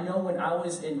creative. I know when I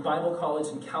was in Bible college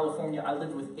in California, I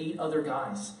lived with 8 other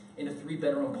guys in a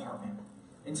 3-bedroom apartment.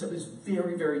 And so it was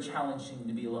very, very challenging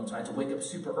to be alone. So I had to wake up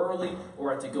super early,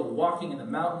 or I had to go walking in the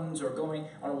mountains, or going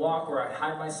on a walk, or I'd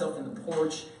hide myself in the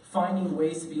porch, finding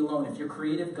ways to be alone. If you're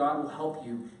creative, God will help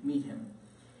you meet him.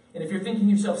 And if you're thinking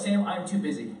to yourself, Sam, I'm too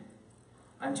busy.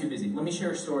 I'm too busy. Let me share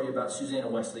a story about Susanna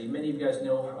Wesley. Many of you guys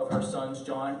know of her sons,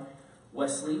 John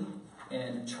Wesley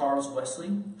and Charles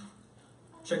Wesley.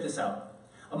 Check this out.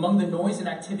 Among the noise and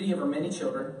activity of her many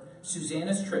children,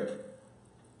 Susanna's trick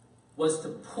was to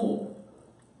pull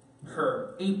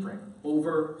her apron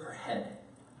over her head,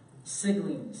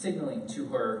 signaling to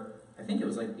her, I think it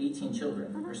was like 18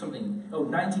 children or something. Oh,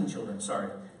 19 children, sorry.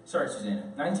 Sorry,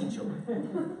 Susanna. 19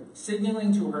 children.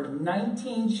 Signaling to her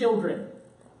 19 children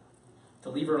to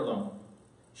leave her alone.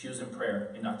 She was in prayer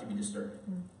and not to be disturbed.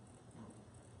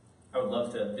 I would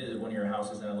love to visit one of your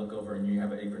houses and I look over and you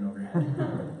have an apron over your head.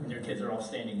 And your kids are all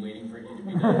standing waiting for you to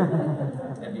be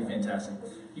done. That'd be fantastic.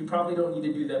 You probably don't need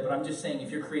to do that, but I'm just saying if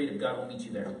you're creative, God will meet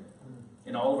you there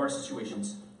in all of our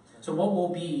situations. So what will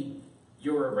be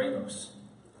your Ramos?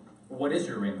 What is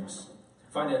your Ramos?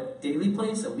 Find a daily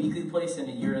place, a weekly place, and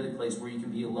a yearly place where you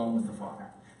can be alone with the Father.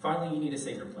 Finally, you need a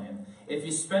sacred plan.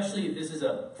 Especially if this is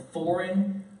a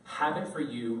foreign habit for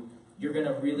you, you're going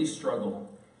to really struggle.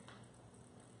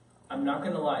 I'm not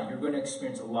going to lie, you're going to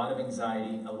experience a lot of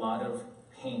anxiety, a lot of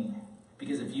pain.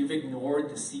 Because if you've ignored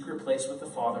the secret place with the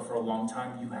Father for a long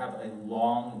time, you have a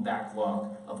long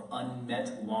backlog of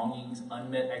unmet longings,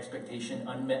 unmet expectation,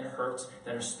 unmet hurts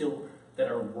that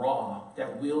are raw,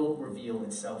 that will reveal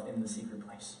itself in the secret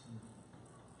place.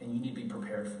 And you need to be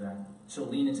prepared for that. So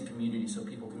lean into community so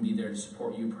people can be there to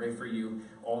support you, pray for you,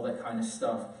 all that kind of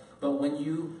stuff. But when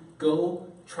you go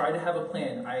try to have a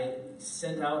plan, I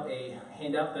sent out a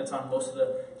handout that's on most of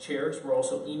the chairs. We're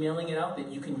also emailing it out that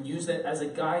you can use that as a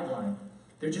guideline.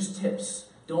 They're just tips.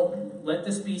 Don't let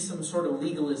this be some sort of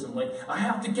legalism, like, I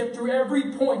have to get through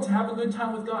every point to have a good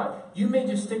time with God. You may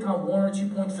just stick on 1 or 2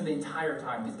 points for the entire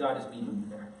time because God is meeting you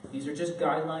there. These are just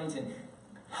guidelines and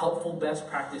helpful best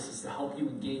practices to help you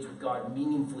engage with God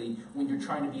meaningfully when you're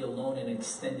trying to be alone in an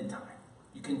extended time.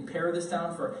 You can pare this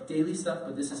down for daily stuff,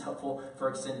 but this is helpful for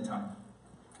extended time.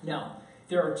 Now,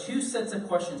 there are 2 sets of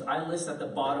questions I list at the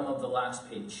bottom of the last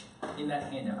page in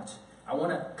that handout. I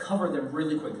want to cover them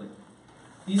really quickly.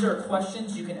 These are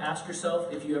questions you can ask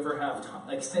yourself if you ever have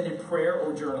extended prayer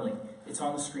or journaling. It's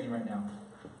on the screen right now.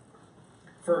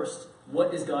 First,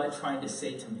 what is God trying to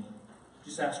say to me?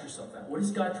 Just ask yourself that. What is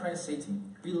God trying to say to me?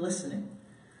 Be listening.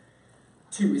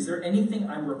 2, is there anything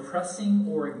I'm repressing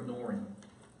or ignoring?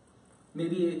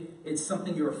 Maybe it's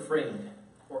something you're afraid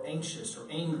or anxious or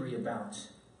angry about.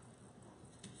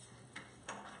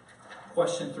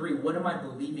 Question 3, what am I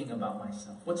believing about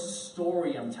myself? What's the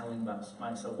story I'm telling about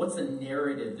myself? What's the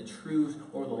narrative, the truth,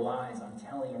 or the lies I'm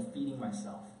telling or feeding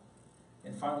myself?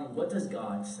 And finally, what does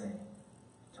God say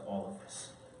to all of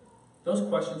this? Those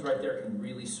questions right there can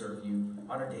really serve you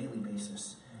on a daily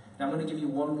basis. Now I'm going to give you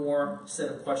one more set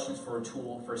of questions for a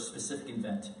tool for a specific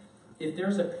event. If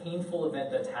there's a painful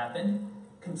event that's happened,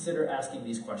 consider asking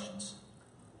these questions.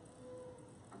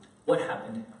 What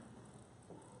happened?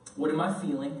 What am I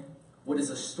feeling? What is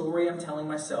the story I'm telling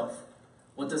myself?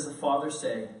 What does the Father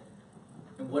say?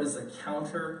 And what is the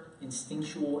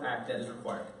counter-instinctual act that is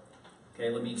required?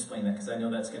 Okay, let me explain that because I know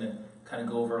that's going to kind of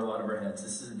go over a lot of our heads.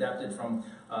 This is adapted from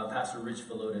Pastor Rich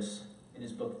Velotis in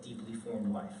his book, Deeply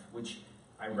Formed Life, which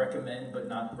I recommend, but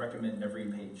not recommend every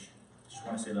page. Just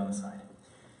want to say that on the side.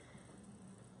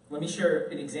 Let me share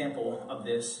an example of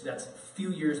this that's a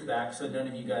few years back so none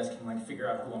of you guys can figure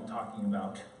out who I'm talking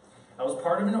about. I was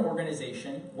part of an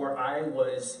organization where I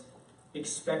was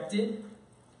expected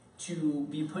to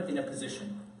be put in a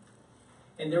position.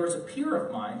 And there was a peer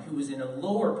of mine who was in a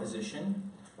lower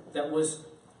position that was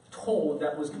told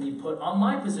that was going to be put on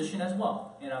my position as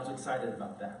well. And I was excited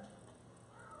about that.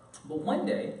 But one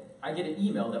day, I get an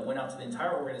email that went out to the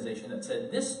entire organization that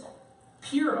said, this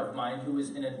peer of mine who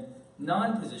was in a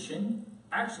non-position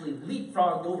actually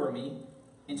leapfrogged over me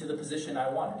into the position I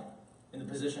wanted, in the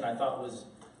position I thought I was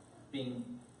being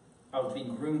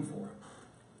groomed for.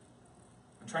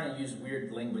 I'm trying to use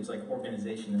weird language like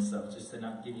organization and stuff just to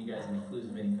not give you guys any clues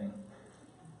of anything.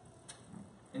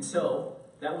 And so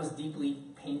that was deeply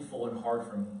painful and hard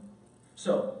for me.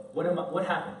 So what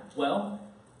happened? Well,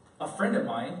 a friend of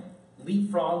mine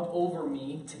leapfrogged over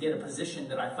me to get a position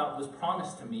that I thought was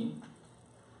promised to me,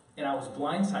 and I was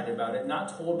blindsided about it,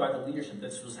 not told by the leadership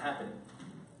this was happening.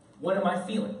 What am I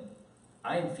feeling?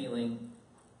 I am feeling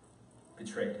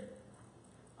betrayed.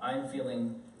 I'm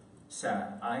feeling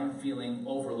sad. I'm feeling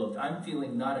overlooked. I'm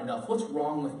feeling not enough. What's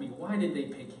wrong with me? Why did they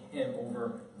pick him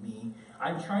over me?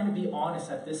 I'm trying to be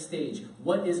honest at this stage.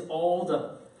 What is all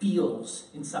the feels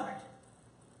inside?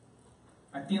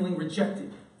 I'm feeling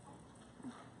rejected.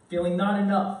 Feeling not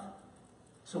enough.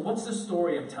 So what's the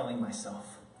story I'm telling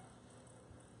myself?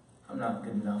 I'm not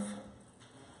good enough.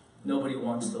 Nobody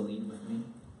wants to lead with me.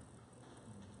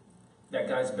 that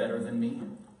guy's better than me.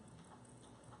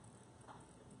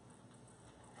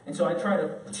 And so I try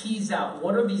to tease out,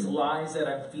 what are these lies that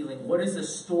I'm feeling? What is the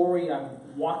story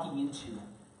I'm walking into?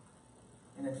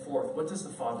 And then fourth, what does the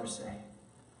Father say?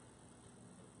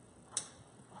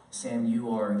 Sam, you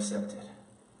are accepted.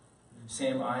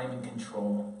 Sam, I am in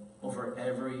control over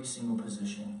every single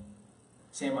position.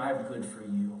 Sam, I have good for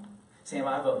you. Sam,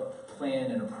 I have a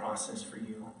plan and a process for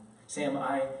you. Sam,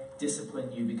 I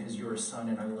discipline you because you're a son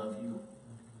and I love you.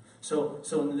 So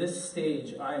in this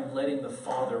stage, I am letting the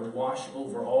Father wash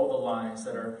over all the lies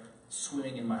that are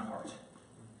swimming in my heart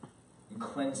and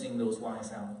cleansing those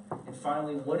lies out. And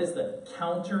finally, what is the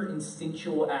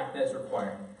counter-instinctual act that is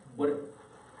required?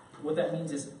 What that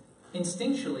means is,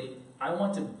 instinctually, I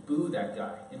want to boo that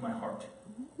guy in my heart.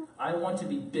 I want to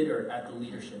be bitter at the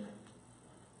leadership.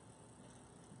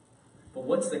 But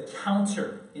what's the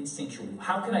counter-instinctual?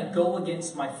 How can I go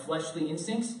against my fleshly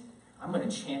instincts? I'm going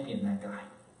to champion that guy.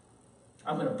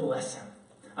 I'm going to bless him.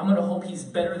 I'm going to hope he's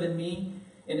better than me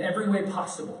in every way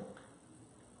possible.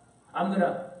 I'm going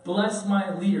to bless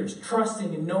my leaders,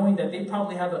 trusting and knowing that they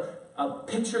probably have a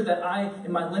picture that I,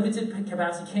 in my limited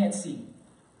capacity, can't see.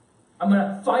 I'm going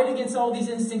to fight against all these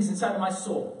instincts inside of my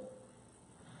soul.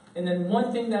 And then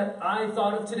one thing that I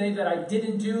thought of today that I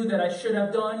didn't do, that I should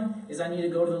have done, is I need to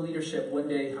go to the leadership one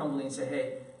day humbly and say,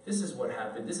 hey, this is what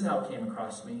happened. This is how it came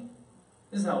across me.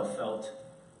 This is how it felt.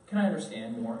 Can I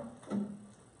understand more?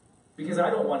 Because I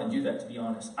don't want to do that, to be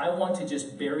honest. I want to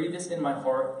just bury this in my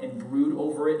heart and brood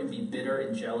over it and be bitter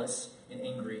and jealous and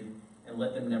angry and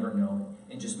let them never know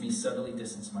and just me subtly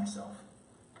distance myself.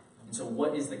 And so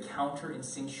what is the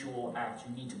counter-instinctual act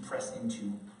you need to press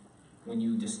into when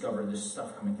you discover this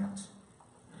stuff coming out?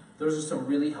 Those are some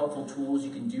really helpful tools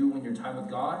you can do when you're time with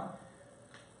God.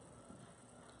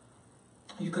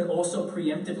 You can also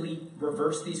preemptively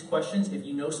reverse these questions if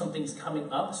you know something's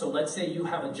coming up. So let's say you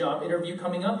have a job interview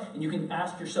coming up, and you can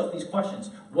ask yourself these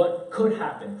questions. What could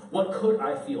happen? What could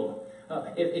I feel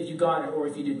if you got it or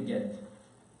if you didn't get it?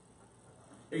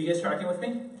 Are you guys tracking with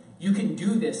me? You can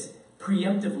do this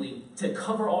preemptively to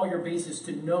cover all your bases,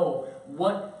 to know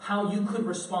how you could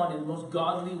respond in the most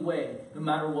godly way, no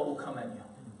matter what will come at you.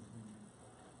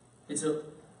 It's an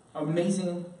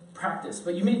amazing practice.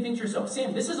 But you may think to yourself,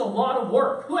 Sam, this is a lot of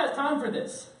work. Who has time for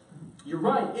this? You're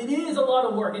right. It is a lot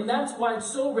of work. And that's why it's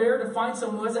so rare to find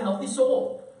someone who has a healthy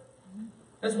soul.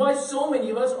 That's why so many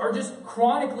of us are just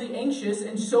chronically anxious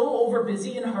and so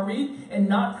overbusy and hurried and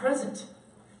not present.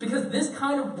 Because this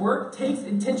kind of work takes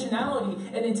intentionality,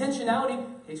 and intentionality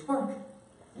takes work.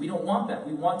 We don't want that.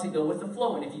 We want to go with the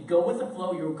flow. And if you go with the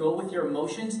flow, you'll go with your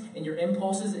emotions and your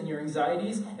impulses and your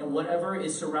anxieties and whatever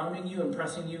is surrounding you and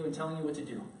pressing you and telling you what to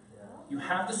do. You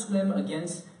have to swim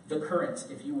against the current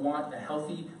if you want a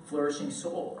healthy, flourishing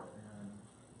soul.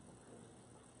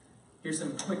 Here's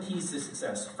some quick keys to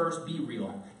success. First, be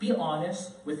real. Be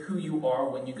honest with who you are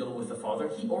when you go with the Father.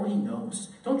 He already knows.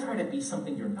 Don't try to be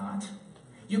something you're not.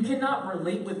 You cannot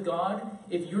relate with God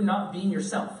if you're not being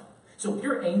yourself. So if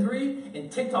you're angry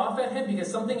and ticked off at him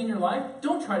because something in your life,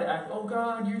 don't try to act, oh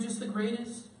God, you're just the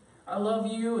greatest. I love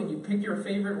you. And you pick your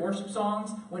favorite worship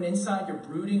songs when inside you're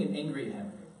brooding and angry at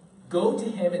him. Go to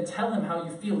him and tell him how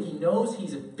you feel. He knows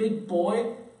he's a big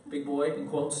boy in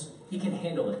quotes. He can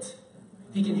handle it.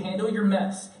 He can handle your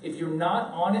mess. If you're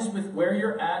not honest with where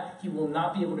you're at, he will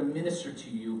not be able to minister to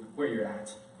you where you're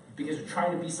at. Because you're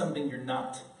trying to be something you're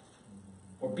not.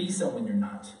 Or be someone you're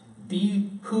not.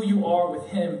 Be who you are with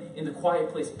him in the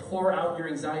quiet place. Pour out your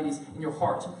anxieties in your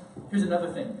heart. Here's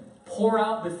another thing. Pour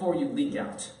out before you leak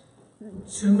out.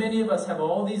 Too many of us have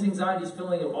all these anxieties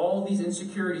filling up, all these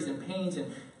insecurities and pains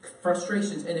and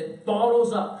frustrations, and it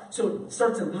bottles up. So it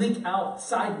starts to leak out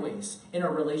sideways in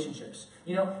our relationships.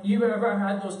 You know, you've ever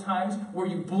had those times where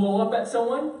you blow up at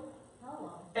someone,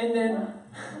 and then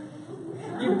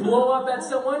you blow up at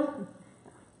someone,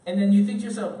 and then you think to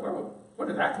yourself, where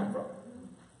did that come from?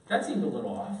 That seemed a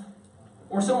little off.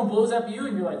 Or someone blows up you,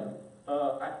 and you're like,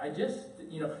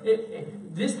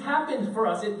 this happens for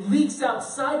us. It leaks out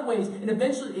sideways, and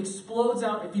eventually explodes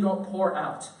out if you don't pour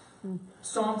out.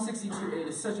 Psalm 62:8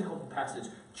 is such a helpful passage.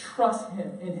 Trust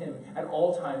him in him at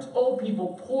all times. Oh,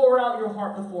 people, pour out your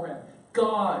heart before him.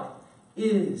 God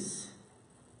is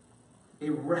a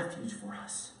refuge for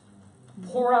us.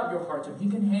 Pour out your heart to him. He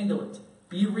can handle it.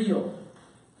 Be real.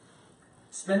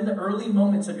 Spend the early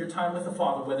moments of your time with the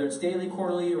Father, whether it's daily,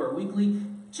 quarterly, or weekly,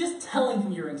 just telling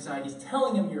him your anxieties,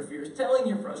 telling him your fears, telling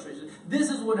your frustrations. This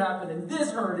is what happened, and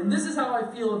this hurt, and this is how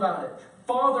I feel about it.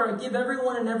 Father, I give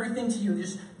everyone and everything to you.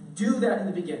 Just do that in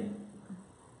the beginning.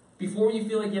 Before you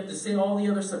feel like you have to say all the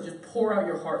other stuff, just pour out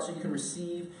your heart so you can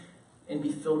receive and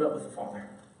be filled up with the Father.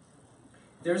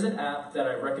 There's an app that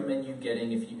I recommend you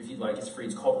getting if you'd like. It's free.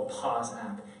 It's called the Pause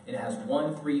app. And it has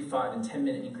 1, 3, 5, and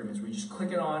 10-minute increments where you just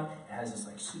click it on. It has this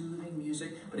like soothing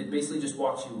music, but it basically just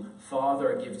walks you,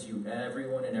 Father, I give to you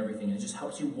everyone and everything. And it just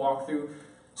helps you walk through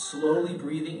slowly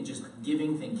breathing and just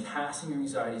giving and casting your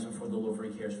anxieties before the Lord, for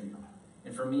He cares for you.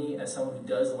 And for me, as someone who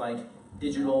does like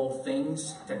digital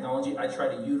things, technology, I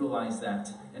try to utilize that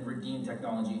and redeem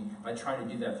technology by trying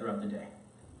to do that throughout the day.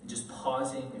 And just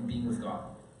pausing and being with God.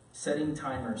 Setting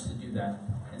timers to do that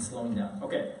and slowing down.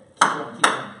 Okay, keep going.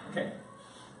 Okay.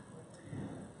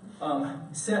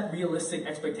 Set realistic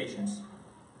expectations.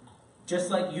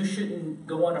 Just like you shouldn't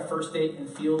go on a first date and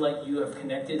feel like you have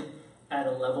connected at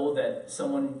a level that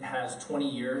someone has 20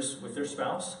 years with their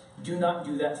spouse, do not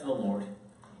do that to the Lord.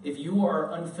 If you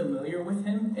are unfamiliar with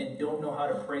Him and don't know how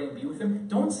to pray and be with Him,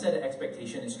 don't set an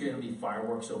expectation it's going to be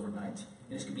fireworks overnight.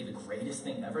 And it's going to be the greatest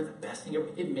thing ever, the best thing ever.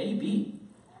 It may be,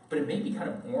 but it may be kind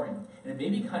of boring. And it may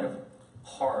be kind of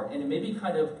hard. And it may be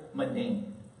kind of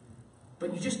mundane.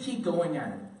 But you just keep going at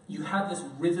it. You have this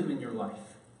rhythm in your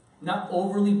life. Not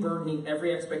overly burdening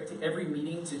every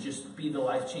meeting to just be the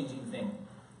life-changing thing.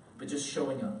 But just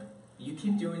showing up. You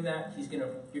keep doing that,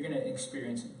 you're gonna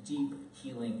experience deep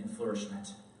healing and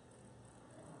flourishment.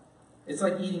 It's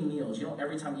like eating meals. You don't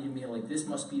every time you eat a meal like this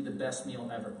must be the best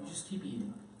meal ever. You just keep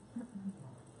eating.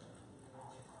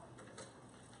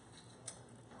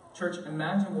 Church,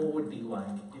 imagine what it would be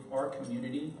like if our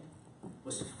community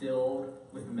was filled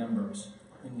with members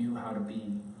who knew how to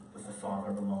be with the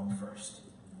Father alone first,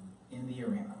 in the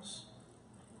arenas.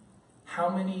 How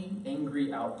many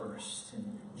angry outbursts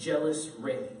and jealous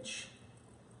rage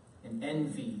and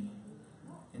envy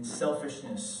and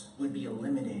selfishness would be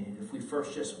eliminated if we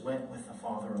first just went with the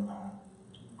Father alone?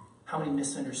 How many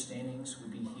misunderstandings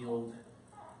would be healed?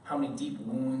 How many deep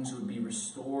wounds would be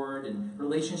restored and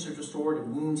relationships restored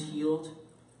and wounds healed?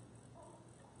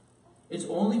 It's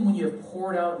only when you have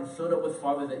poured out and filled up with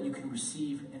Father that you can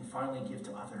receive and finally give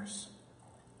to others.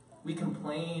 We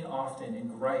complain often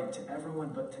and gripe to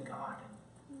everyone but to God.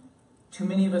 Too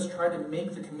many of us try to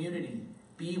make the community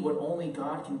be what only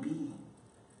God can be.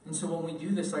 And so when we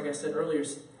do this, like I said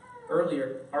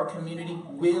earlier, our community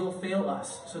will fail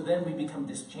us. So then we become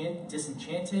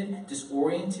disenchanted,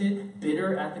 disoriented,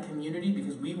 bitter at the community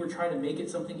because we were trying to make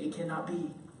it something it cannot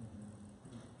be.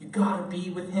 You gotta be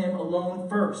with Him alone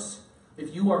first.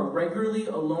 If you are regularly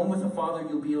alone with the Father,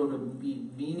 you'll be able to be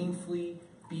meaningful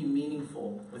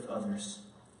with others.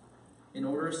 In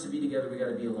order for us to be together, we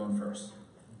gotta be alone first.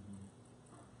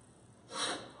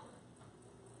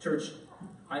 Church,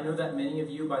 I know that many of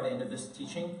you, by the end of this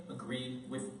teaching, agree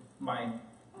with my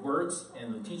words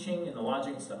and the teaching and the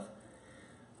logic and stuff.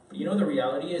 But you know the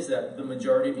reality is that the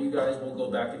majority of you guys will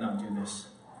go back and not do this.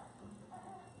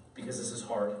 Because this is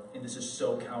hard and this is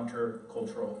so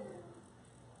countercultural.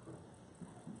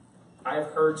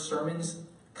 I've heard sermons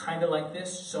kind of like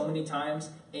this so many times,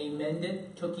 amened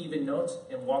it, took even notes,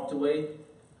 and walked away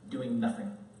doing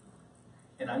nothing.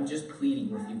 And I'm just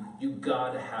pleading with you, you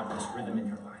gotta have this rhythm in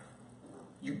your life.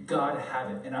 You gotta have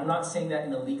it. And I'm not saying that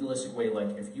in a legalistic way,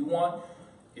 like if you want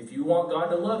God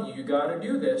to love you, you gotta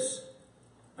do this.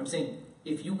 I'm saying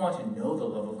if you want to know the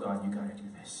love of God, you gotta do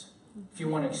this. If you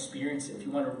want to experience it, if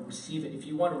you want to receive it, if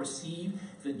you want to receive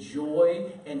the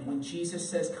joy, and when Jesus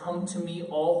says, come to me,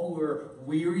 all who are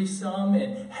wearisome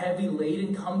and heavy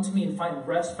laden, come to me and find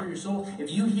rest for your soul.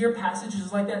 If you hear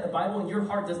passages like that in the Bible and your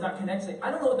heart does not connect, say,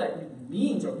 I don't know what that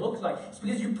means or looks like. It's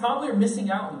because you probably are missing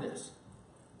out on this.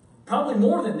 Probably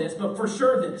more than this, but for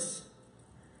sure this.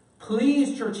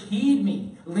 Please, church, heed me.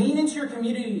 Lean into your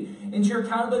community, into your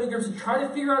accountability groups, and try to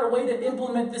figure out a way to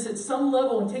implement this at some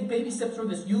level and take baby steps for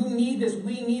this. You need this.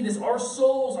 We need this. Our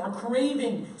souls are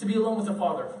craving to be alone with the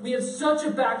Father. We have such a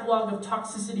backlog of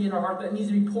toxicity in our heart that needs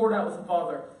to be poured out with the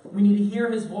Father. We need to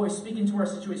hear His voice speak into our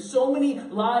situation. So many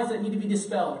lies that need to be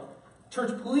dispelled.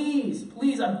 Church, please,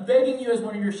 I'm begging you as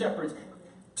one of your shepherds,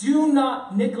 do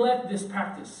not neglect this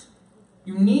practice.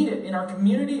 You need it in our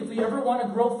community. If we ever want to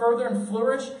grow further and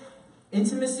flourish,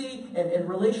 intimacy and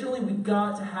relationally, we've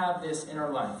got to have this in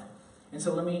our life. And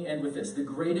so let me end with this. The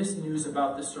greatest news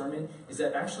about this sermon is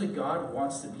that actually God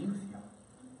wants to be with you.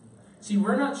 See,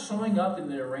 we're not showing up in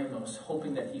the Eremos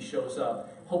hoping that He shows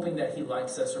up, hoping that He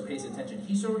likes us or pays attention.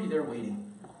 He's already there waiting.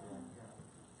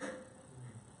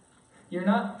 You're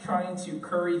not trying to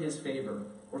curry His favor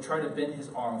or try to bend His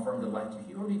arm for Him to like you.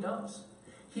 He already does.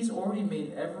 He's already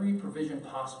made every provision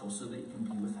possible so that you can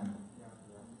be with Him.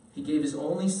 He gave His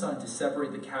only Son to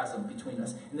separate the chasm between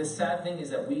us. And the sad thing is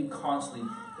that we constantly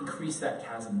increase that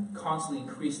chasm, constantly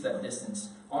increase that distance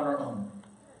on our own.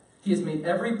 He has made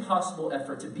every possible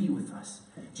effort to be with us.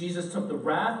 Jesus took the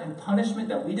wrath and punishment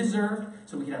that we deserved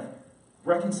so we can have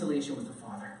reconciliation with the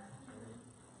Father.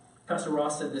 Pastor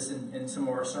Ross said this in some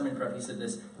of our sermon prep. He said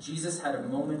this: Jesus had a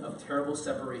moment of terrible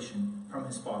separation from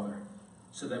his Father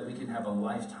so that we can have a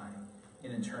lifetime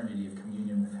in eternity of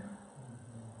communion with him.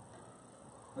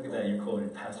 Look at that, you're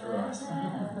quoted, Pastor Ross.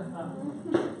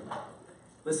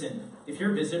 Listen, if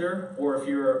you're a visitor or if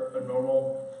you're a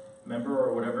normal member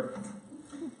or whatever,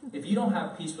 if you don't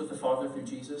have peace with the Father through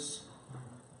Jesus,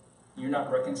 you're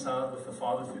not reconciled with the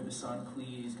Father through the Son,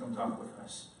 please come talk with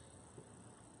us.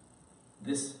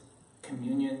 This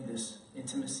communion, this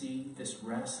intimacy, this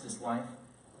rest, this life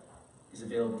is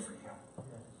available for you.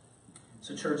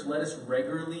 So church, let us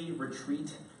regularly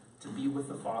retreat to be with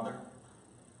the Father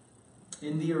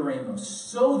in the Eremos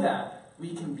so that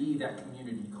we can be that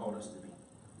community He called us to be.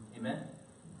 Amen?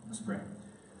 Let's pray.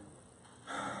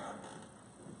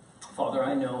 Father,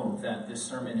 I know that this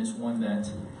sermon is one that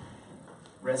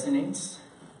resonates,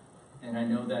 and I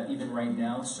know that even right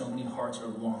now, so many hearts are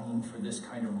longing for this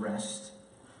kind of rest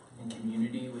and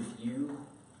community with you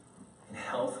and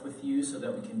health with you so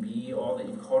that we can be all that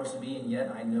you've called us to be, and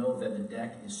yet I know that the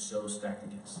deck is so stacked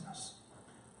against us.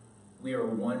 We are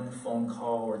one phone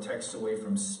call or text away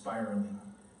from spiraling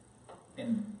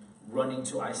and running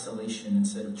to isolation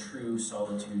instead of true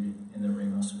solitude in the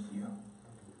Eremos with you.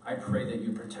 I pray that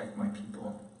you protect my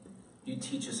people. You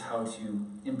teach us how to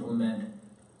implement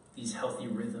these healthy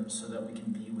rhythms so that we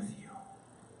can be with you.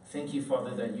 Thank you,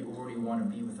 Father, that you already want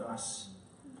to be with us.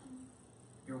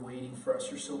 You're waiting for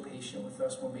us. You're so patient with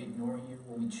us when we ignore you,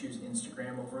 when we choose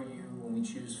Instagram over you, when we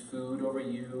choose food over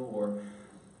you, or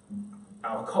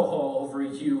alcohol over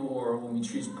you, or when we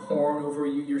choose porn over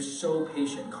you. You're so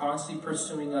patient, constantly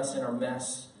pursuing us in our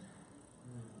mess.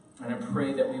 And I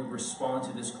pray that we would respond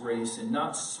to this grace and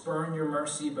not spurn your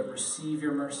mercy, but receive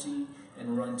your mercy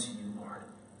and run to you, Lord.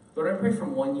 Lord, I pray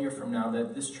from 1 year from now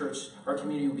that this church, our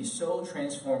community, will be so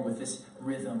transformed with this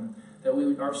rhythm that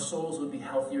our souls would be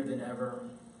healthier than ever,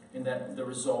 and that the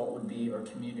result would be our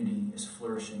community is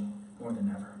flourishing more than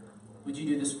ever. Would you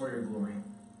do this for your glory?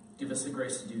 Give us the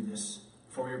grace to do this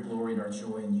for your glory and our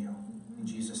joy in you. In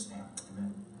Jesus' name,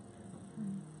 amen.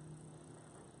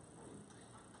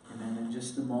 Amen. In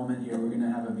just a moment here, we're going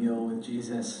to have a meal with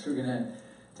Jesus. We're going to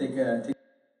take